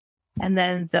child, and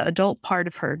then the adult part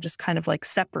of her just kind of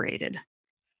separated.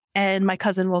 And my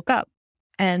cousin woke up.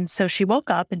 And so she woke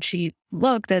up and she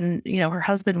looked, and, her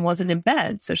husband wasn't in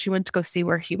bed. So she went to go see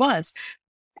where he was.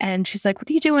 And she's like, what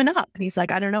are you doing up? And he's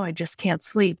like, I don't know. I just can't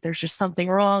sleep. There's just something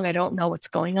wrong. I don't know what's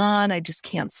going on. I just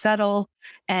can't settle.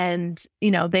 And,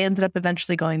 they ended up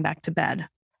eventually going back to bed.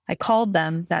 I called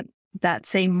them that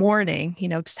same morning,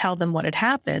 to tell them what had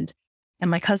happened.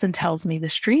 And my cousin tells me the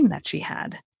dream that she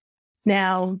had.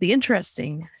 Now, the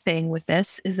interesting thing with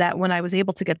this is that when I was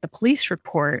able to get the police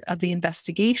report of the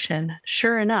investigation,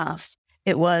 sure enough,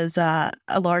 it was a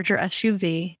larger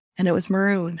SUV, and it was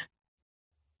maroon.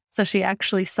 So she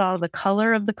actually saw the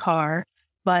color of the car,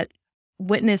 but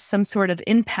witnessed some sort of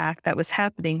impact that was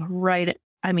happening right.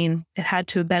 I mean, it had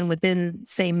to have been within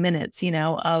same minutes,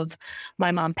 of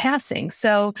my mom passing.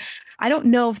 So I don't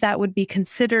know if that would be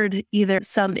considered either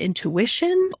some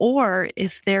intuition, or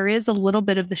if there is a little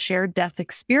bit of the shared death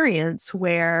experience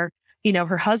where,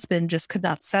 her husband just could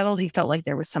not settle. He felt like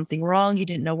there was something wrong. He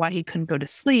didn't know why he couldn't go to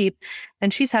sleep.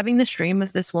 And she's having this dream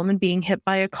of this woman being hit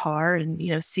by a car and,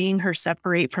 seeing her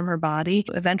separate from her body.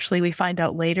 Eventually, we find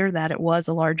out later that it was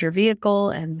a larger vehicle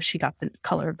and she got the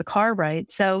color of the car right.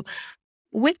 So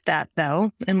with that,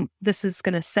 though, and this is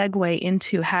going to segue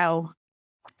into how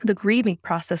the grieving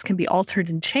process can be altered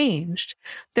and changed,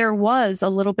 there was a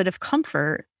little bit of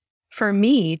comfort for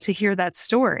me to hear that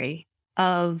story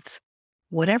of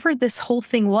whatever this whole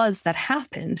thing was that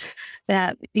happened,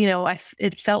 that,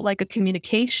 it felt like a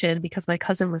communication because my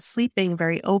cousin was sleeping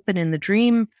very open in the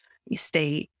dream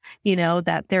state,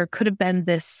 that there could have been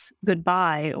this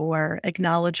goodbye or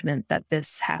acknowledgement that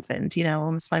this happened,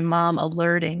 almost my mom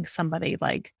alerting somebody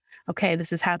like, okay,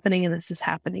 this is happening and this is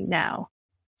happening now.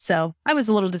 So I was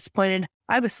a little disappointed.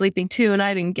 I was sleeping too and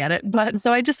I didn't get it. But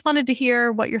so I just wanted to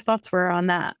hear what your thoughts were on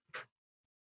that.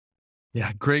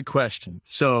 Yeah, great question.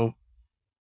 So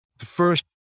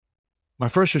my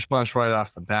first response right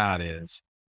off the bat is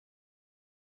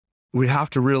we have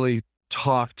to really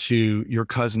talk to your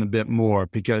cousin a bit more,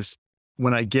 because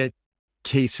when I get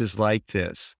cases like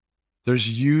this, there's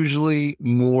usually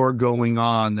more going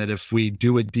on that if we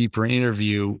do a deeper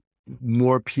interview,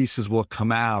 more pieces will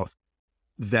come out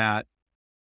that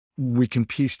we can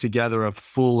piece together a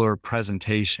fuller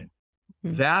presentation.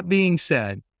 Mm-hmm. That being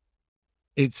said,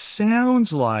 it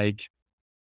sounds like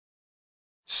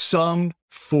some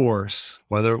force,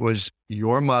 whether it was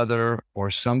your mother or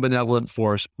some benevolent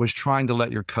force, was trying to let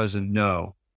your cousin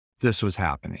know this was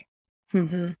happening.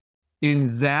 Mm-hmm.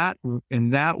 In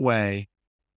that way,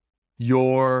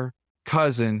 your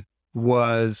cousin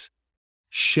was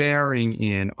sharing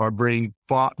in or being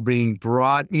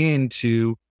brought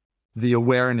into the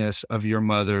awareness of your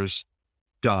mother's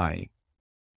dying.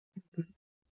 Mm-hmm.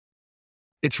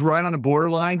 It's right on a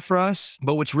borderline for us,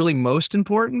 but what's really most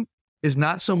important is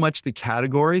not so much the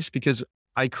categories, because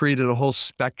I created a whole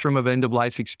spectrum of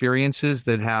end-of-life experiences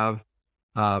that have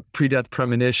pre-death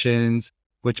premonitions,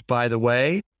 which, by the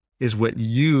way, is what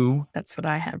that's what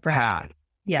I have had.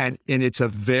 Yes. And it's a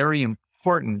very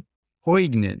important,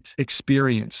 poignant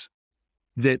experience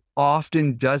that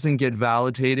often doesn't get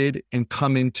validated and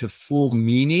come into full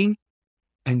meaning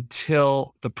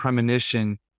until the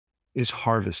premonition is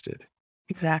harvested.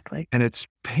 Exactly. And it's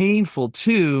painful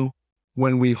too,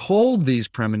 when we hold these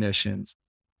premonitions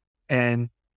and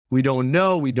we don't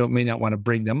know, may not want to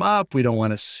bring them up. We don't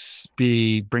want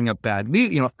to bring up bad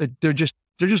news. They're just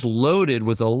loaded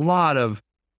with a lot of,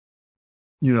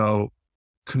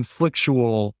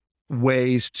 conflictual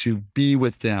ways to be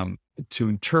with them, to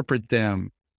interpret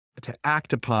them, to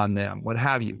act upon them, what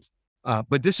have you.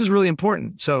 But this is really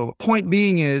important. So point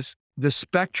being is the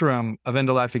spectrum of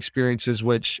end-of-life experiences,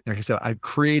 which, like I said, I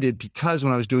created because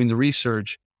when I was doing the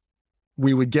research,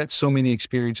 we would get so many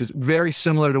experiences very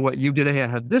similar to what you did. Hey, I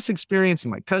had this experience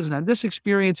and my cousin had this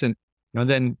experience. And,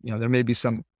 then, there may be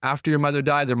some, after your mother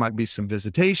died, there might be some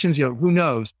visitations, who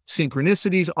knows,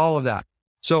 synchronicities, all of that.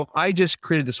 So I just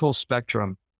created this whole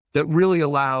spectrum that really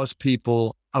allows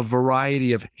people a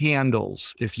variety of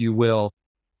handles, if you will,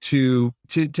 to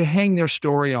hang their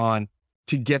story on,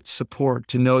 to get support,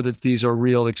 to know that these are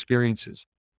real experiences.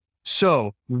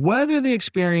 So whether the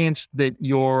experience that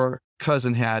your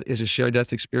cousin had is a shared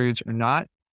death experience or not,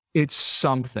 it's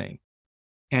something.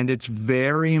 And it's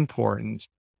very important.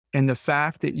 And the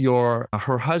fact that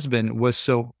her husband was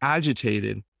so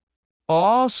agitated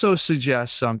also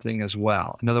suggests something as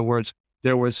well. In other words,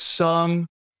 there was some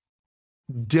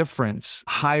difference,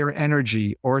 higher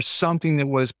energy, or something that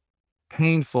was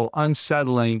painful,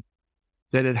 unsettling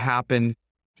that had happened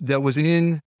that was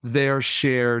in their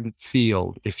shared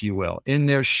field, if you will, in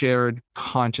their shared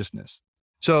consciousness.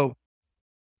 So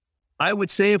I would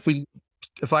say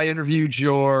if I interviewed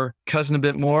your cousin a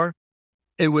bit more,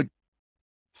 it would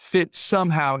fit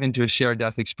somehow into a shared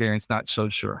death experience, not so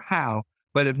sure how,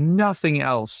 but if nothing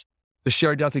else, the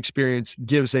shared death experience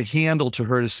gives a handle to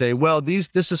her to say, well, this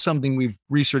is something we've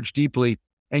researched deeply,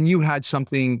 and you had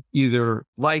something either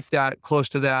like that, close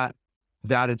to that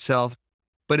itself,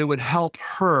 but it would help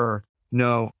her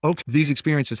know, okay, these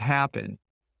experiences happen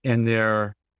and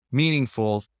they're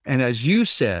meaningful. And as you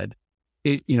said,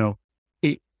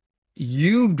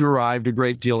 you derived a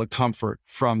great deal of comfort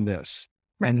from this.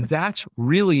 And that's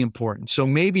really important. So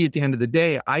maybe at the end of the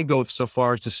day, I go so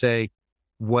far as to say,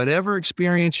 whatever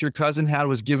experience your cousin had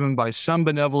was given by some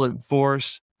benevolent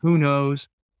force, who knows,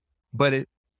 but it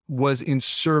was in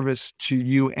service to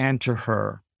you and to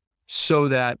her so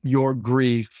that your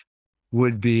grief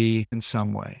would be in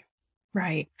some way.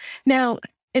 Right. Now,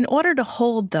 in order to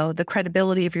hold, though, the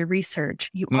credibility of your research,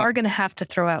 you are going to have to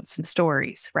throw out some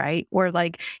stories, right? Or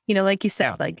like you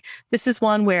said, like this is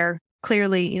one where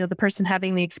clearly, the person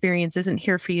having the experience isn't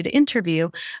here for you to interview,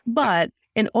 but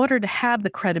in order to have the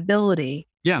credibility,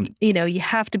 you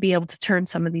have to be able to turn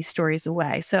some of these stories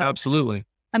away. So absolutely.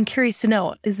 I'm curious to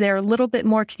know, is there a little bit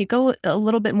more, can you go a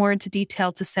little bit more into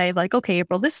detail to say like, okay,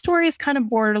 April, this story is kind of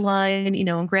borderline,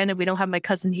 and granted, we don't have my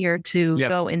cousin here to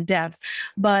go in depth,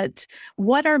 but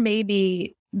what are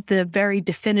maybe the very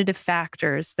definitive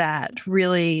factors that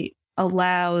really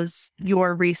allows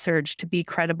your research to be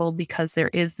credible because there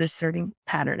is this certain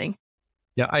patterning?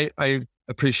 Yeah, I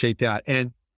appreciate that.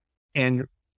 And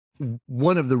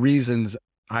one of the reasons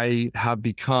I have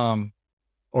became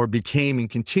and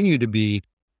continue to be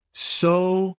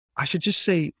so, I should just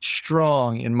say,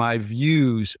 strong in my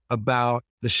views about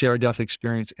the shared death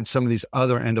experience and some of these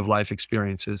other end of life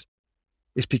experiences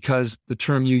is because the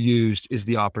term you used is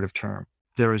the operative term.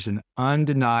 There is an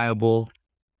undeniable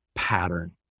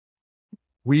pattern.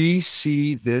 We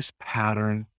see this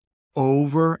pattern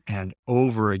over and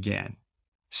over again.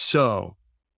 So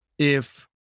if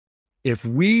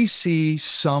we see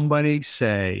somebody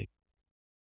say,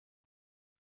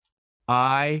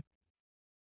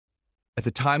 at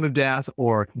the time of death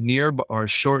or near or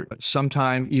short,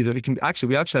 sometime either, it can we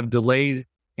actually have delayed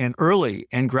and early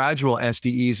and gradual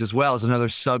SDEs as well as another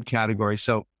subcategory.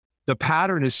 So the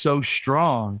pattern is so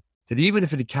strong that even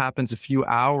if it happens a few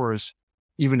hours,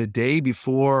 even a day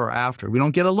before or after, we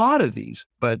don't get a lot of these,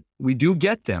 but we do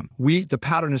get them. The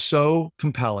pattern is so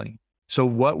compelling. So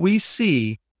what we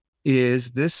see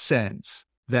is this sense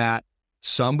that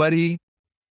somebody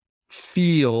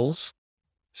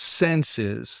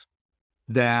senses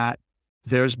that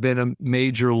there's been a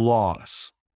major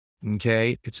loss.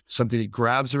 Okay. It's something that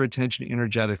grabs their attention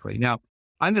energetically. Now,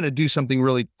 I'm going to do something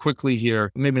really quickly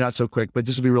here, maybe not so quick, but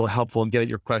this will be really helpful and get at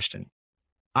your question.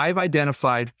 I've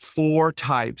identified 4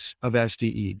 types of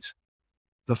SDEs.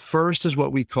 The first is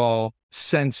what we call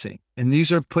sensing. And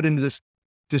these are put into this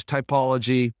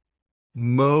typology,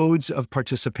 modes of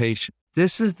participation.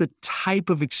 This is the type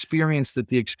of experience that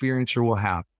the experiencer will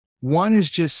have. One is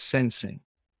just sensing.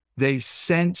 They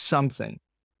sense something.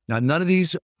 Now, none of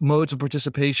these modes of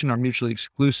participation are mutually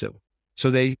exclusive.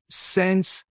 So they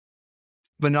sense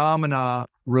phenomena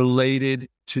related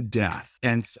to death.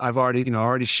 And I've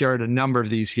already shared a number of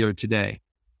these here today.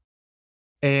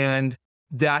 And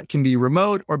that can be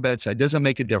remote or bedside, doesn't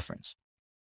make a difference.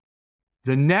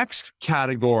 The next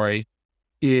category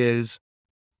is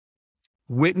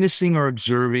witnessing or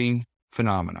observing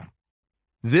phenomena.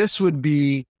 This would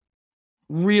be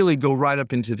really go right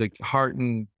up into the heart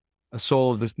and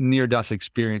soul of the near-death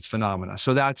experience phenomena.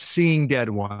 So that's seeing dead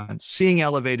ones, seeing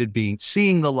elevated beings,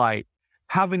 seeing the light,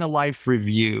 having a life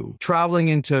review, traveling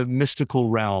into mystical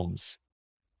realms,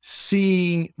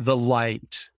 seeing the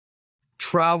light,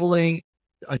 traveling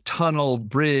a tunnel,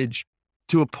 bridge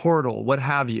to a portal, what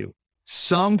have you.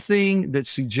 Something that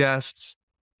suggests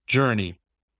journey,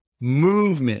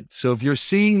 movement. So if you're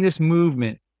seeing this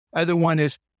movement, other one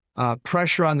is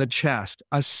pressure on the chest,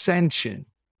 ascension,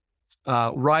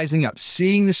 rising up,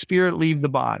 seeing the spirit leave the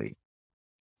body.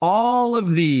 All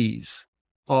of these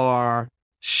are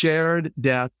shared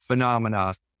death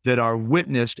phenomena that are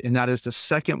witnessed, and that is the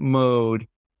second mode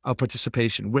of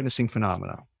participation, witnessing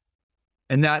phenomena.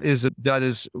 And that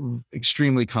is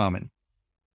extremely common.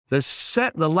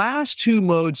 The last two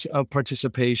modes of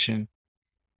participation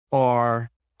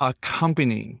are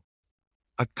accompanying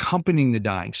the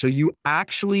dying. So you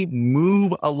actually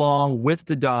move along with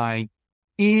the dying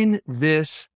in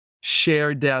this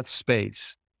shared death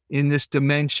space, in this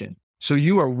dimension. So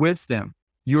you are with them.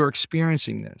 You're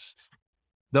experiencing this.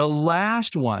 The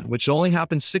last one, which only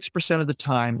happens 6% of the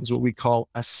time, is what we call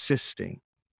assisting.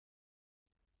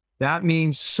 That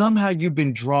means somehow you've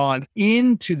been drawn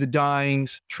into the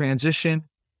dying's transition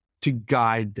to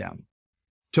guide them,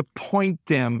 to point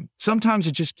them. Sometimes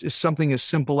it just is something as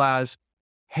simple as,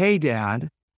 hey, Dad,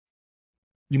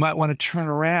 you might want to turn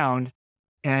around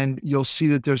and you'll see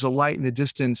that there's a light in the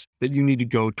distance that you need to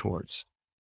go towards,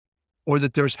 or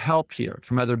that there's help here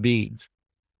from other beings.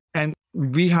 And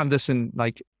we have this in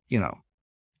I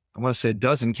want to say a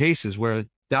dozen cases where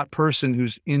that person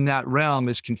who's in that realm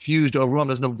is confused, overwhelmed,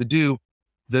 doesn't know what to do.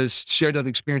 The shared death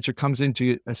experiencer comes in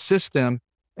to assist them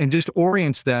and just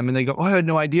orients them. And they go, oh, I had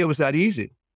no idea it was that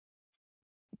easy.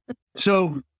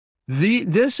 So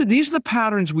these are the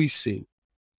patterns we see.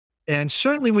 And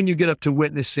certainly when you get up to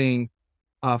witnessing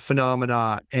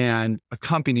phenomena and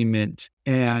accompaniment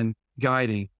and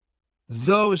guiding,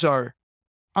 those are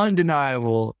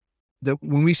undeniable that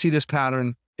when we see this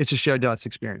pattern, it's a shared death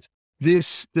experience. The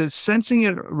sensing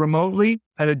it remotely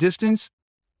at a distance,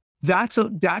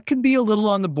 that could be a little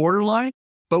on the borderline,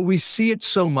 but we see it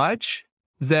so much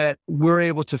that we're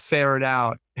able to ferret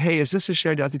out, hey, is this a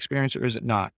shared death experience or is it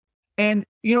not? And,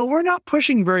 we're not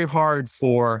pushing very hard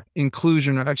for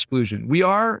inclusion or exclusion. We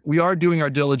are doing our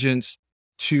diligence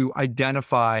to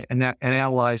identify and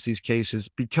analyze these cases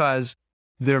because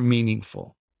they're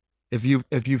meaningful. If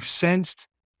you've sensed,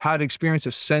 had experience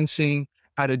of sensing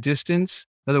at a distance,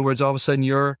 in other words, all of a sudden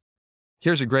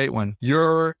here's a great one.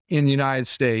 You're in the United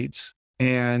States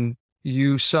and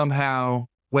you somehow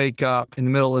wake up in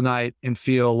the middle of the night and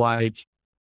feel like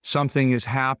something has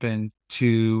happened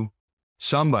to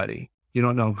somebody. You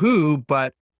don't know who,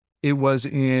 but it was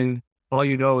all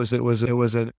you know is it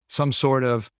was some sort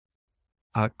of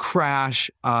crash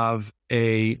of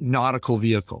a nautical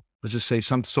vehicle. Let's just say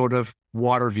some sort of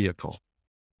water vehicle.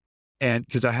 And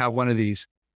because I have one of these,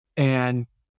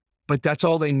 but that's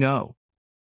all they know.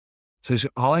 So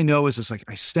all I know is it's like,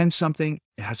 I sensed something.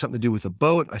 It had something to do with a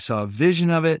boat. I saw a vision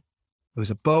of it. It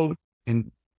was a boat.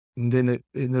 And then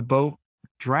the boat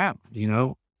drowned,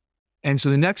 And so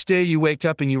the next day you wake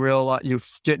up and you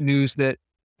get news that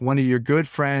one of your good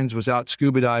friends was out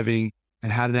scuba diving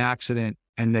and had an accident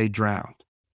and they drowned.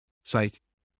 It's like,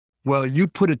 well, you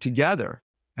put it together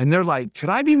and they're like, could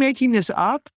I be making this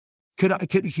up?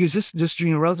 Is this just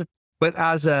relative? But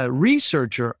as a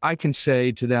researcher, I can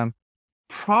say to them,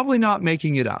 probably not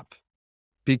making it up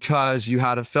because you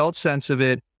had a felt sense of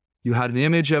it. You had an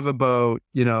image of a boat.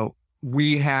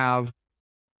 We have a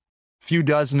few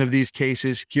dozen of these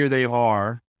cases. Here they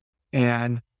are.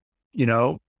 And,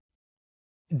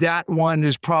 that one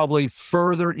is probably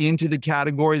further into the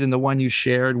category than the one you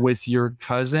shared with your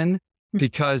cousin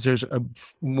because there's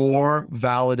more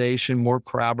validation, more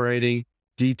corroborating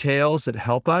details that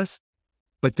help us.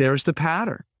 But there's the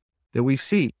pattern that we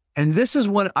see. And this is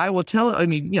what I will tell. I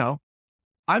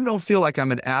don't feel like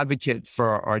I'm an advocate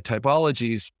for our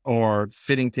typologies or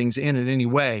fitting things in any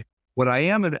way. What I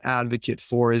am an advocate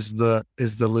for is the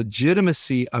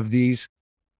legitimacy of these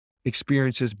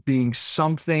experiences being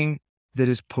something that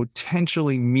is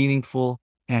potentially meaningful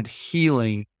and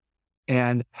healing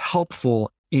and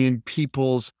helpful in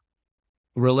people's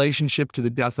relationship to the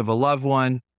death of a loved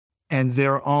one and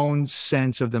their own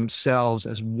sense of themselves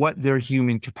as what their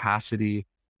human capacity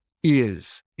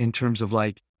is in terms of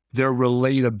their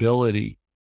relatability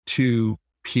to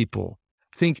people.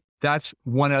 I think that's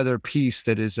one other piece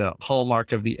that is a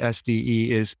hallmark of the SDE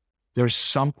is there's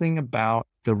something about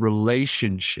the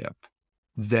relationship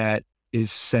that is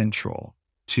central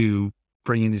to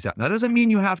bringing these out. That doesn't mean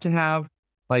you have to have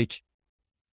a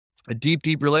deep,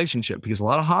 deep relationship because a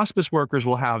lot of hospice workers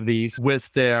will have these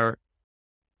with their,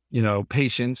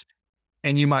 patients.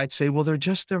 And you might say, well, they're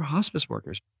hospice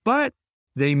workers, but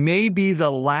they may be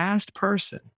the last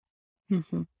person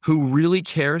who really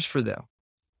cares for them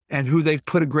and who they've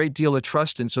put a great deal of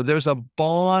trust in. So there's a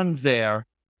bond there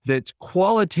that's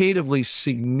qualitatively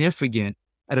significant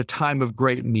at a time of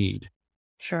great need.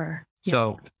 Sure.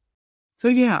 Yeah. So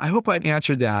yeah, I hope I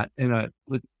answered that in a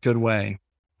good way.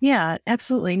 Yeah,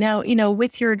 absolutely. Now,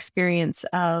 with your experience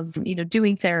of,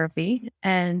 doing therapy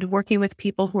and working with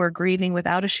people who are grieving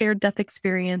without a shared death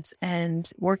experience and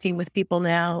working with people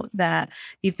now that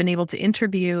you've been able to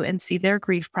interview and see their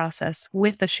grief process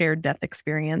with a shared death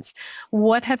experience,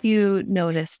 what have you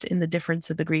noticed in the difference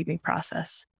of the grieving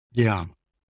process? Yeah.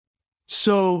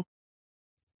 So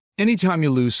anytime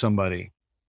you lose somebody,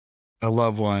 a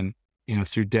loved one,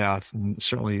 through death, and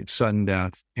certainly sudden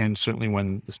death, and certainly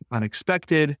when it's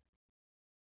unexpected,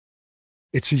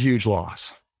 it's a huge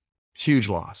loss, huge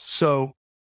loss. So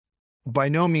by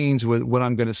no means would what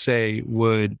I'm going to say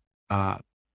would uh,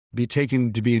 be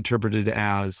taken to be interpreted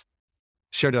as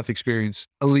shared death experience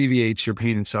alleviates your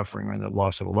pain and suffering or the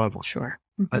loss of a loved one. Sure.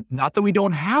 Not that we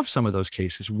don't have some of those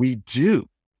cases. We do.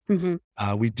 Hmm.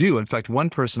 We do. In fact, one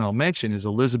person I'll mention is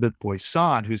Elizabeth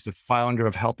Boisson, who's the founder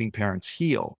of Helping Parents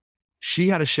Heal. She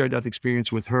had a shared death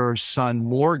experience with her son,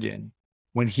 Morgan,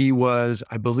 when he was,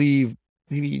 I believe,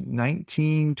 maybe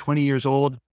 19, 20 years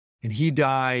old. And he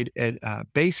died at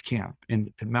base camp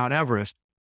at Mount Everest.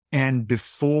 And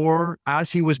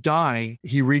as he was dying,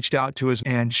 he reached out to us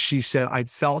and she said, I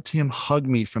felt him hug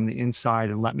me from the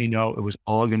inside and let me know it was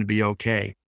all going to be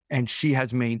okay. And she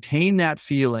has maintained that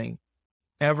feeling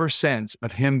ever since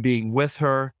of him being with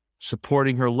her,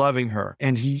 supporting her, loving her.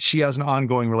 And she has an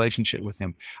ongoing relationship with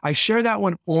him. I share that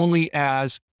one only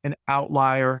as an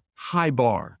outlier high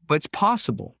bar, but it's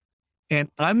possible. And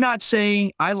I'm not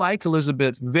saying I like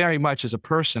Elizabeth very much as a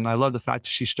person. I love the fact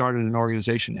that she started an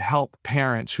organization to help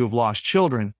parents who have lost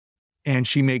children. And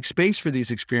she makes space for these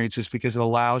experiences because it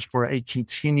allows for a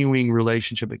continuing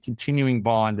relationship, a continuing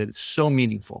bond that is so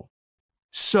meaningful.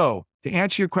 So to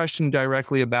answer your question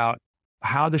directly about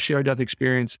how the shared death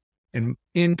experience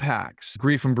impacts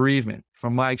grief and bereavement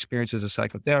from my experience as a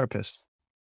psychotherapist,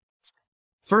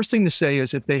 first thing to say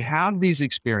is if they have these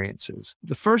experiences,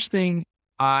 the first thing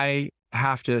I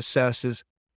have to assess is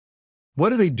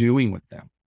what are they doing with them?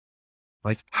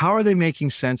 Like, how are they making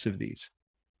sense of these?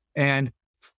 And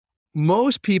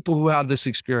most people who have this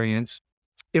experience,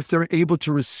 if they're able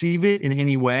to receive it in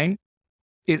any way,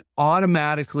 it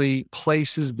automatically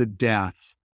places the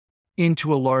death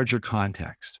into a larger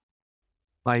context.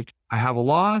 Like, I have a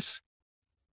loss,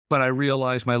 but I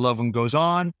realize my loved one goes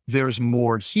on. There's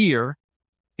more here.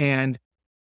 And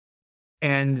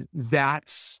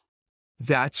that's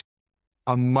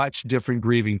a much different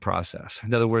grieving process.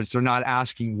 In other words, they're not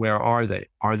asking, where are they?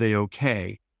 Are they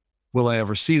okay? Will I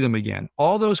ever see them again?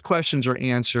 All those questions are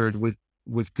answered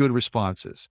with good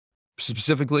responses.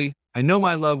 Specifically, I know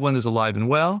my loved one is alive and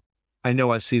well. I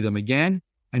know I see them again.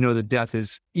 I know that death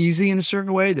is easy in a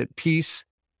certain way, that peace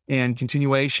and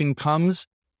continuation comes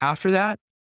after that.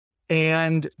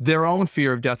 And their own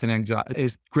fear of death and anxiety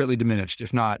is greatly diminished,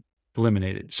 if not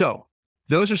eliminated. So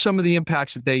those are some of the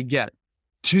impacts that they get.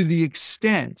 To the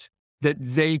extent that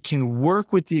they can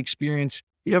work with the experience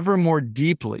ever more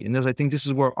deeply. And I think this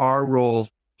is where our role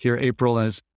here, April,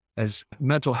 as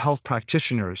mental health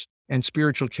practitioners and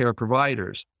spiritual care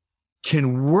providers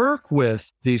can work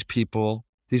with these people,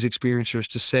 these experiencers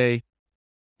to say,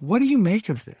 what do you make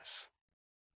of this?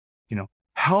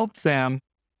 Help them,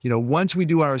 once we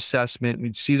do our assessment,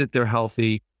 we see that they're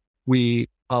healthy, we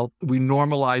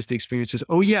normalize the experiences.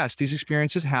 Oh yes, these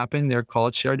experiences happen. They're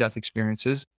called shared death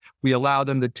experiences. We allow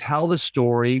them to tell the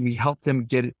story. We help them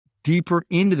get deeper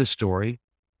into the story.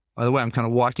 By the way, I'm kind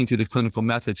of walking through the clinical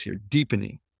methods here,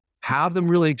 deepening. Have them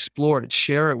really explore it,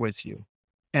 share it with you.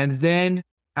 And then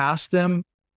ask them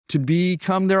to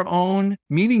become their own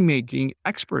meaning-making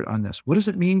expert on this. What does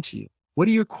it mean to you? What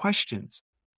are your questions?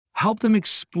 Help them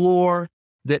explore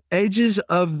the edges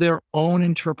of their own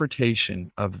interpretation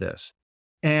of this.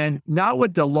 And not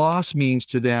what the loss means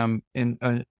to them in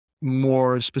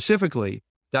more specifically.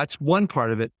 That's one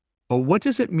part of it. But what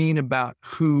does it mean about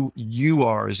who you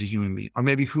are as a human being, or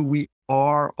maybe who we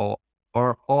are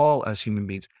all as human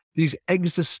beings? These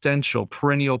existential,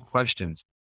 perennial questions.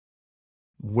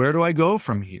 Where do I go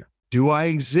from here? Do I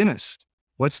exist?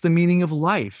 What's the meaning of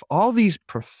life? All these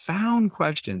profound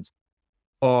questions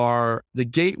are the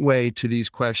gateway to these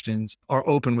questions are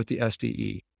open with the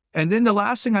SDE. And then the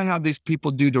last thing I have these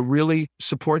people do to really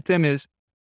support them is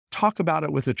talk about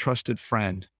it with a trusted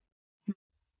friend.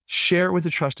 Share it with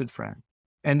a trusted friend.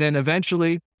 And then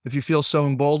eventually, if you feel so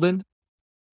emboldened,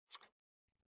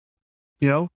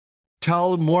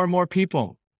 tell more and more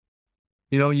people.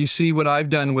 You see what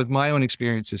I've done with my own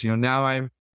experiences. Now I,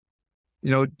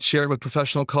 share it with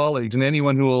professional colleagues and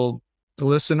anyone who will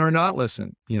listen or not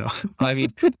listen, I mean,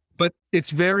 but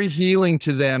it's very healing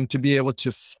to them to be able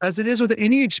to, as it is with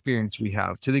any experience we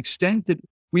have, to the extent that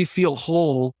we feel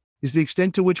whole, is the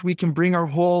extent to which we can bring our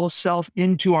whole self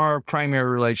into our primary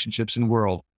relationships and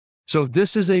world. So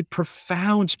this is a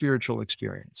profound spiritual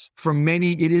experience. For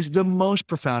many, it is the most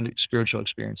profound spiritual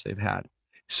experience they've had.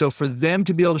 So for them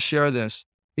to be able to share this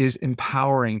is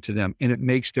empowering to them, and it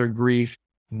makes their grief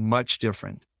much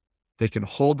different. They can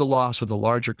hold the loss with a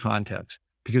larger context.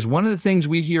 Because one of the things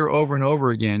we hear over and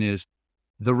over again is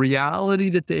the reality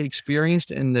that they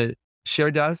experienced in the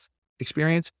shared death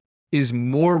experience is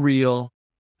more real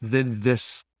than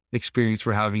this experience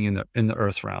we're having in the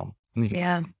earth realm.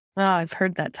 Yeah. Oh, I've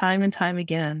heard that time and time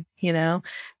again,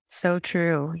 So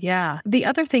true. Yeah. The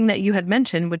other thing that you had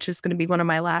mentioned, which is going to be one of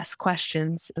my last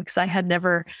questions, because I had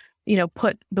never,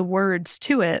 put the words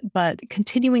to it, but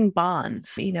continuing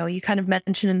bonds. You kind of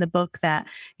mentioned in the book that,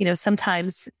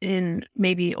 sometimes in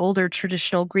maybe older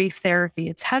traditional grief therapy,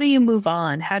 it's how do you move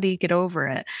on? How do you get over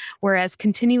it? Whereas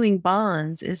continuing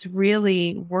bonds is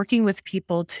really working with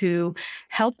people to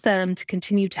help them to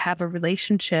continue to have a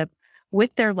relationship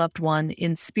with their loved one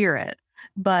in spirit,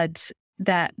 but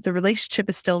that the relationship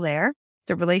is still there.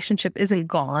 The relationship isn't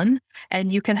gone,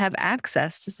 and you can have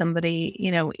access to somebody,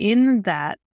 in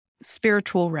that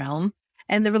spiritual realm,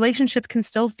 and the relationship can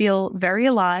still feel very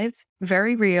alive,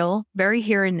 very real, very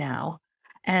here and now.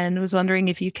 And I was wondering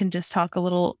if you can just talk a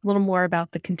little more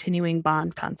about the continuing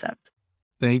bond concept.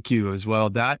 Thank you as well.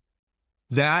 That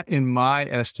in my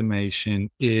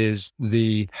estimation is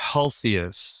the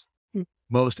healthiest,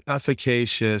 most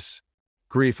efficacious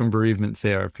grief and bereavement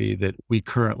therapy that we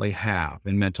currently have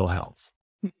in mental health.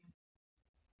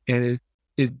 And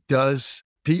it does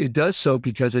so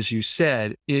because, as you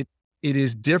said, it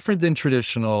is different than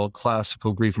traditional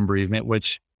classical grief and bereavement,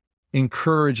 which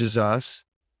encourages us,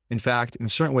 in fact, in a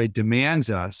certain way, demands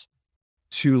us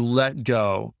to let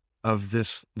go of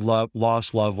this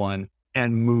lost loved one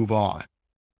and move on,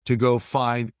 to go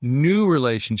find new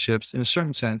relationships, in a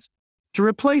certain sense, to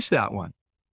replace that one.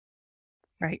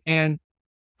 Right. And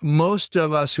most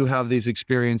of us who have these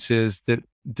experiences that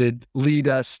lead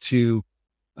us to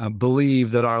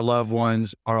believe that our loved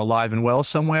ones are alive and well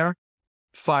somewhere,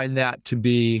 find that to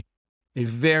be a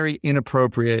very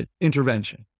inappropriate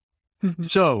intervention. Mm-hmm.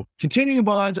 So continuing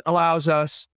bonds allows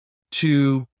us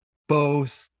to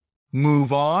both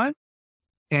move on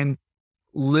and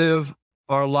live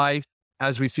our life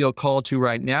as we feel called to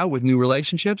right now with new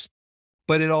relationships,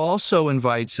 but it also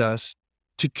invites us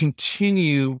to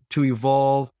continue to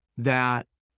evolve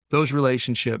those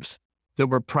relationships that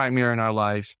were primary in our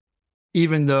life,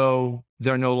 even though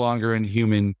they're no longer in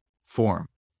human form.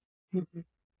 Mm-hmm.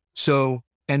 So,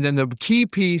 and then the key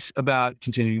piece about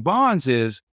continuing bonds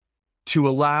is to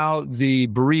allow the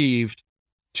bereaved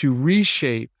to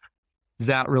reshape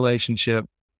that relationship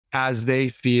as they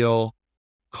feel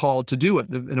called to do it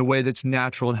in a way that's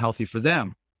natural and healthy for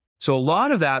them. So a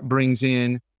lot of that brings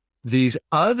in these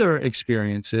other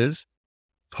experiences,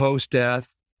 post-death,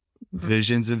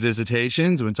 visions and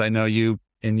visitations, which I know you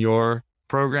in your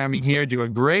programming here do a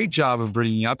great job of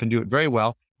bringing up and do it very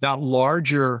well. That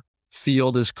larger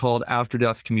field is called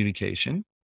after-death communication.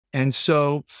 And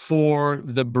so for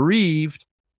the bereaved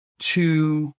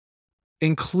to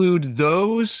include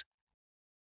those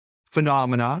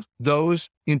phenomena, those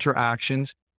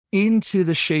interactions into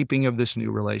the shaping of this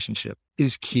new relationship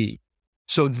is key.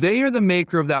 So they are the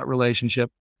maker of that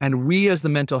relationship. And we as the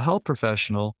mental health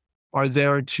professional are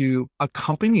there to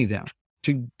accompany them,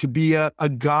 to be a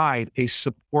guide, a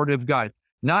supportive guide,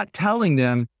 not telling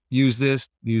them, use this,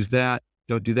 use that,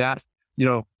 don't do that,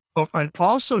 and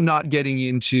also not getting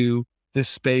into this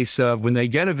space of when they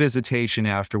get a visitation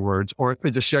afterwards or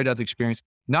the shared death experience,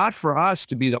 not for us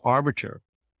to be the arbiter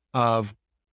of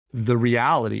the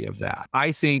reality of that.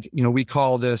 I think, we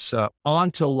call this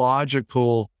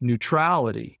ontological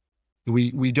neutrality.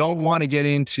 We don't want to get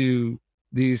into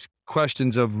these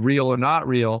questions of real or not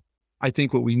real. I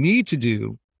think what we need to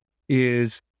do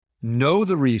is know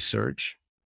the research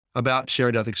about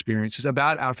shared death experiences,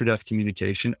 about after-death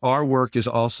communication. Our work is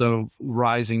also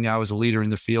rising now as a leader in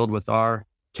the field with our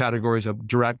categories of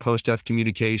direct post-death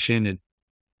communication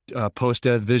and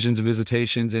post-death visions and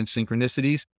visitations and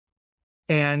synchronicities.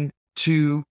 And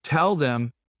to tell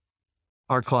them,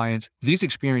 our clients, these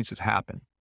experiences happen.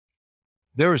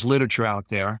 There is literature out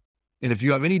there. And if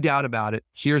you have any doubt about it,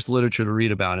 here's the literature to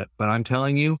read about it. But I'm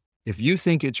telling you, if you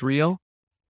think it's real,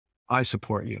 I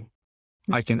support you.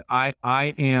 I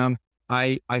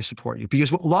support you,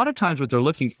 because a lot of times what they're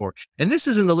looking for, and this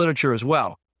is in the literature as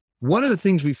well. One of the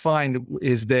things we find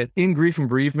is that in grief and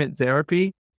bereavement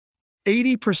therapy,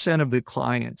 80% of the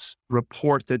clients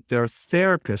report that their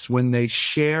therapist, when they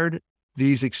shared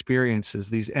these experiences,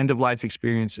 these end of life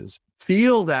experiences,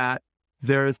 feel that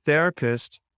their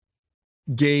therapist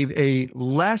gave a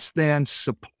less than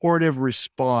supportive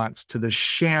response to the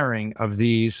sharing of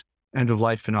these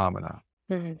end-of-life phenomena.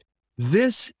 Mhm.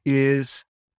 This is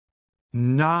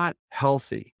not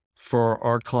healthy for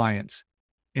our clients.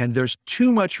 And there's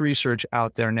too much research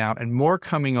out there now and more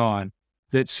coming on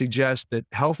that suggests that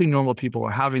healthy, normal people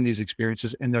are having these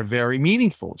experiences and they're very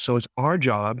meaningful. So it's our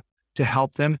job to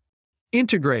help them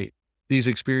integrate these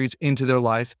experiences into their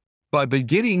life by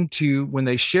beginning to, when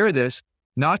they share this,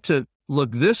 not to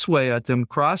look this way at them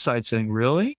cross-eyed saying,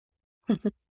 really?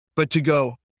 But to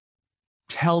go,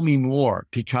 tell me more,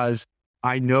 because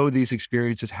I know these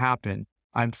experiences happen.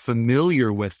 I'm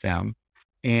familiar with them,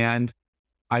 and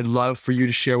I'd love for you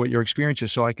to share what your experience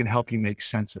is so I can help you make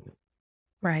sense of it.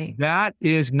 Right. That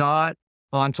is not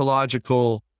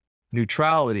ontological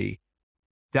neutrality.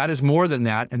 That is more than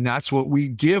that. And that's what we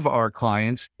give our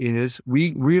clients is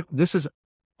this is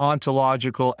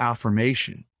ontological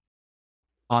affirmation.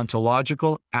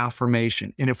 Ontological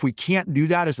affirmation. And if we can't do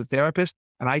that as a therapist,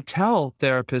 and I tell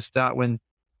therapists that when,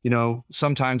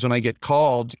 sometimes when I get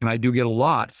called, and I do get a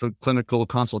lot for clinical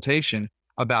consultation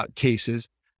about cases,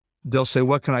 they'll say,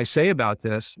 what can I say about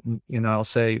this? And I'll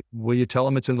say, will you tell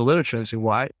them it's in the literature? And they say,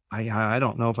 well, I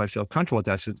don't know if I feel comfortable with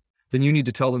that. So then you need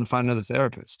to tell them to find another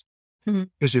therapist. Mm-hmm.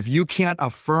 Because if you can't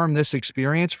affirm this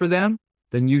experience for them,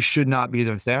 then you should not be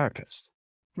their therapist.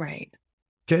 Right.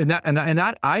 Okay, and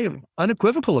that I am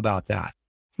unequivocal about that.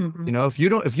 Mm-hmm.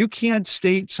 If you can't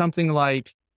state something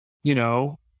like,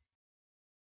 if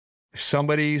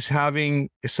somebody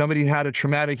had a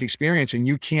traumatic experience and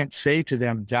you can't say to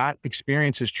them that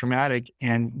experience is traumatic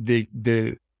and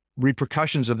the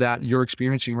repercussions of that you're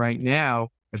experiencing right now,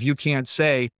 if you can't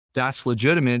say that's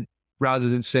legitimate, rather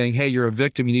than saying, hey, you're a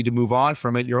victim, you need to move on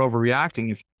from it, you're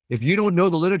overreacting. If you don't know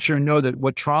the literature and know that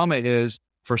what trauma is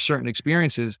for certain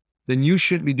experiences, then you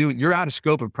shouldn't be you're out of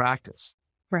scope of practice.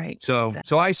 Right. So, Exactly.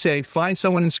 so I say, find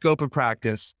someone in scope of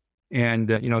practice.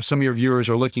 And, some of your viewers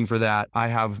are looking for that. I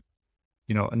have,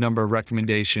 a number of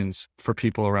recommendations for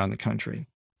people around the country.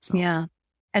 So. Yeah.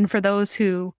 And for those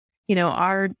who,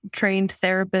 are trained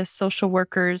therapists, social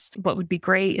workers, what would be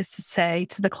great is to say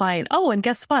to the client, oh, and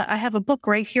guess what? I have a book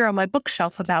right here on my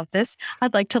bookshelf about this.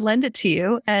 I'd like to lend it to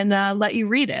you and let you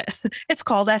read it. It's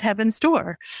called At Heaven's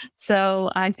Door.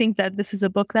 So I think that this is a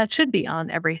book that should be on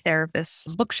every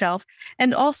therapist's bookshelf.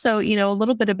 And also, a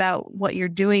little bit about what you're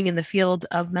doing in the field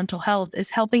of mental health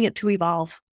is helping it to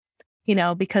evolve.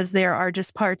 Because there are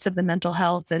just parts of the mental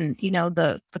health and,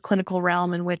 the clinical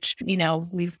realm in which,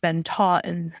 we've been taught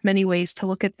in many ways to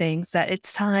look at things, that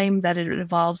it's time that it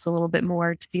evolves a little bit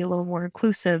more to be a little more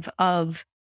inclusive of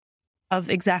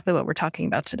exactly what we're talking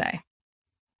about today.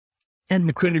 And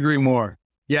I couldn't agree more.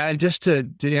 Yeah. And just to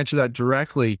answer that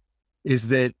directly is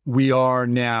that we are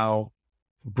now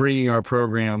bringing our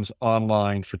programs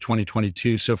online for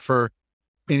 2022. So for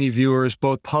any viewers,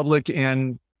 both public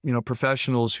and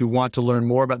professionals who want to learn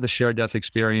more about the shared death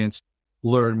experience,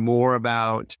 learn more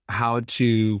about how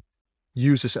to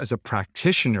use this as a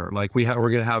practitioner. Like we're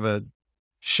going to have a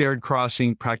shared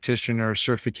crossing practitioner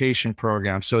certification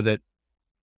program so that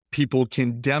people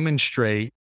can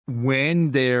demonstrate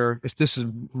when this is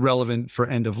relevant for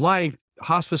end of life,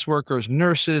 hospice workers,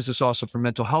 nurses, it's also for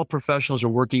mental health professionals who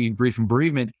are working in grief and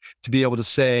bereavement, to be able to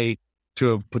say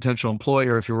to a potential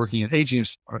employer, if you're working in an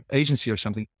agency or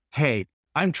something, hey,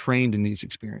 I'm trained in these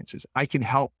experiences. I can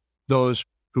help those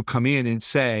who come in and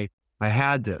say, I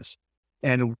had this.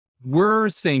 And we're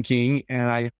thinking,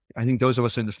 and I think those of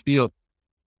us in the field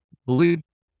believe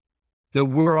that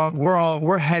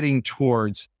we're heading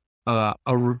towards a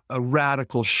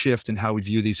radical shift in how we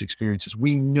view these experiences.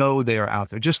 We know they are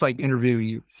out there. Just like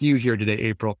interviewing you here today,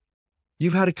 April,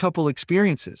 you've had a couple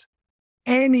experiences.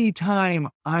 Anytime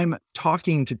I'm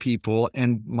talking to people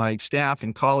and my staff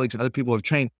and colleagues and other people who have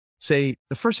trained, say,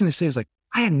 the first thing they say is like,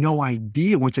 I had no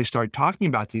idea once they started talking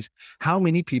about these, how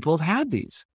many people have had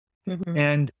these.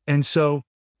 Mm-hmm. And so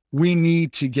we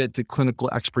need to get the clinical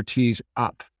expertise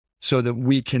up so that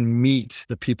we can meet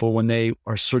the people when they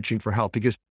are searching for help,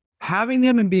 because having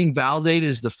them and being validated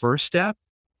is the first step.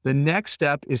 The next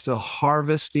step is to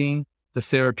harvesting the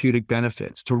therapeutic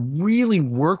benefits, to really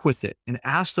work with it and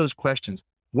ask those questions.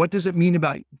 What does it mean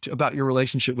about your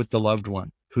relationship with the loved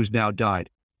one who's now died?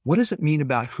 What does it mean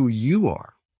about who you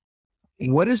are?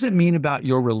 What does it mean about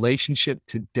your relationship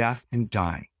to death and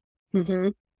dying? Mm-hmm.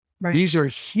 Right. These are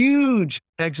huge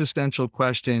existential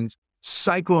questions,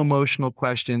 psycho-emotional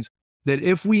questions that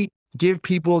if we give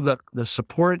people the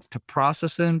support to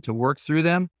process them, to work through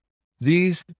them,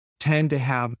 these tend to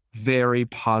have very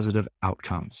positive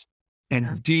outcomes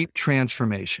and deep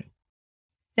transformation.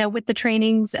 Now, with the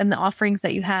trainings and the offerings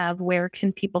that you have, where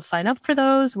can people sign up for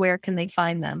those? Where can they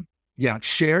find them? Yeah,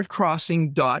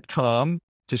 sharedcrossing.com.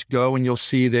 Just go and you'll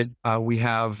see that we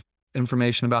have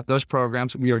information about those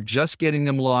programs. We are just getting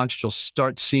them launched. You'll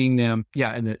start seeing them,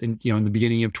 in the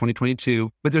beginning of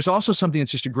 2022. But there's also something that's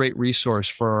just a great resource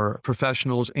for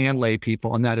professionals and lay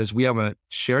people, and that is we have a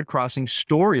Shared Crossing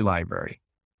story library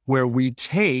where we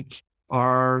take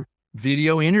our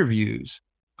video interviews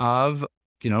of,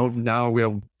 now we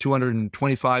have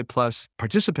 225 plus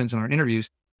participants in our interviews,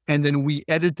 and then we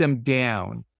edit them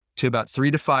down to about 3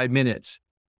 to 5 minutes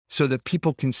so that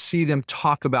people can see them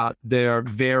talk about their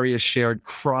various shared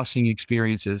crossing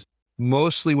experiences.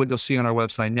 Mostly what you'll see on our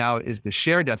website now is the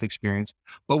shared death experience,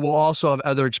 but we'll also have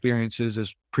other experiences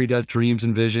as pre-death dreams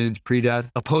and visions,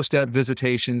 pre-death, post-death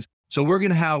visitations. So we're going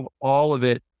to have all of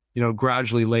it,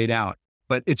 gradually laid out.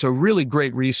 But it's a really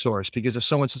great resource because if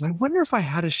someone says, I wonder if I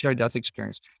had a shared death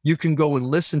experience, you can go and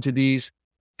listen to these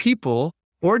people,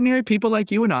 ordinary people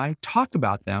like you and I, talk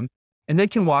about them. And they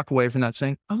can walk away from that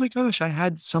saying, oh my gosh, I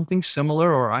had something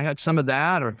similar, or I had some of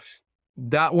that, or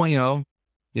that one,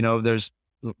 there's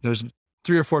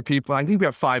 3 or 4 people. I think we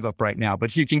have 5 up right now,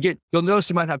 but you'll notice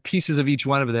you might have pieces of each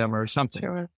one of them or something.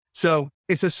 Sure. So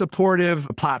it's a supportive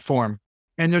platform.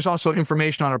 And there's also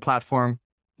information on our platform,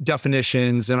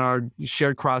 definitions and our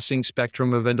shared crossing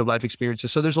spectrum of end-of-life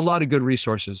experiences. So there's a lot of good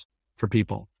resources for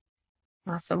people.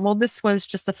 Awesome. Well, this was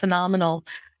just a phenomenal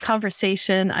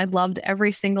conversation. I loved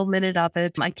every single minute of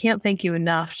it. I can't thank you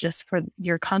enough just for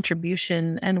your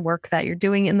contribution and work that you're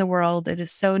doing in the world. It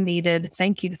is so needed.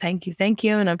 Thank you, thank you, thank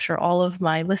you. And I'm sure all of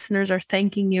my listeners are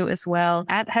thanking you as well.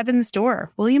 At Heaven's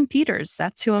Door, William Peters,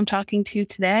 that's who I'm talking to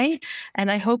today.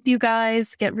 And I hope you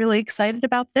guys get really excited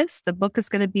about this. The book is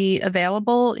going to be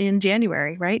available in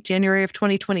January, right? January of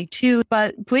 2022.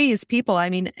 But please, people,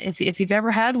 if you've ever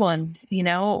had one,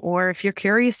 or if you're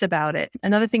curious about it.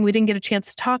 Another thing we didn't get a chance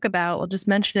to talk about, we'll just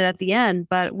mention it at the end,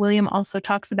 but William also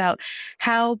talks about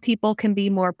how people can be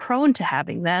more prone to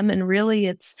having them. And really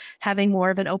it's having more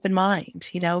of an open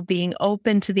mind, being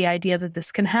open to the idea that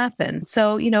this can happen.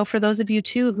 So, for those of you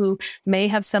too, who may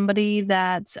have somebody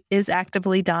that is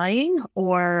actively dying,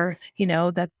 or,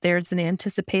 that there's an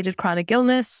anticipated chronic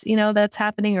illness, that's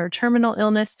happening, or terminal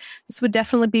illness, this would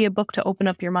definitely be a book to open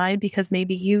up your mind, because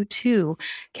maybe you too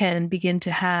can begin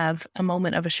to have a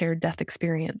moment of a shared death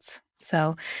experience.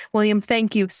 So, William,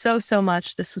 thank you so, so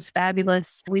much. This was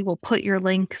fabulous. We will put your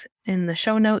links in the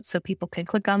show notes so people can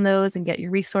click on those and get your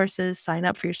resources, sign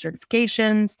up for your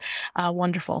certifications.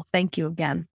 Wonderful. Thank you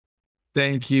again.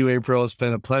 Thank you, April. It's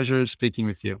been a pleasure speaking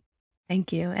with you.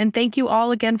 Thank you. And thank you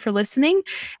all again for listening.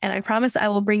 And I promise I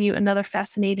will bring you another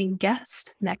fascinating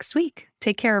guest next week.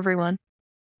 Take care, everyone.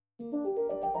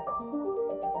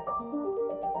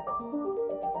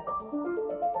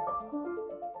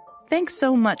 Thanks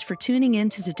so much for tuning in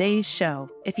to today's show.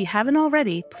 If you haven't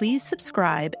already, please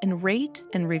subscribe and rate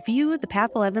and review the Path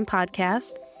 11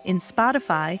 podcast in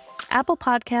Spotify, Apple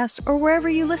Podcasts, or wherever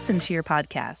you listen to your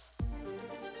podcasts.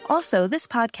 Also, this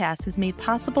podcast is made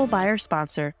possible by our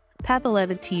sponsor, Path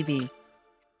 11 TV.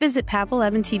 Visit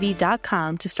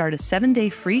path11tv.com to start a 7-day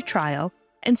free trial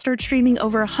and start streaming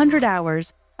over 100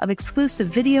 hours of exclusive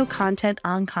video content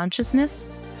on consciousness,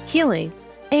 healing,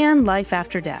 and life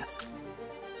after death.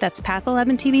 That's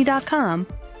path11tv.com,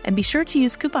 and be sure to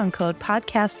use coupon code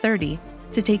podcast30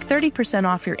 to take 30%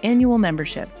 off your annual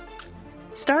membership.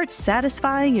 Start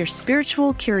satisfying your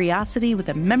spiritual curiosity with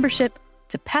a membership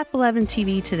to Path 11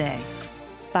 TV today.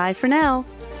 Bye for now.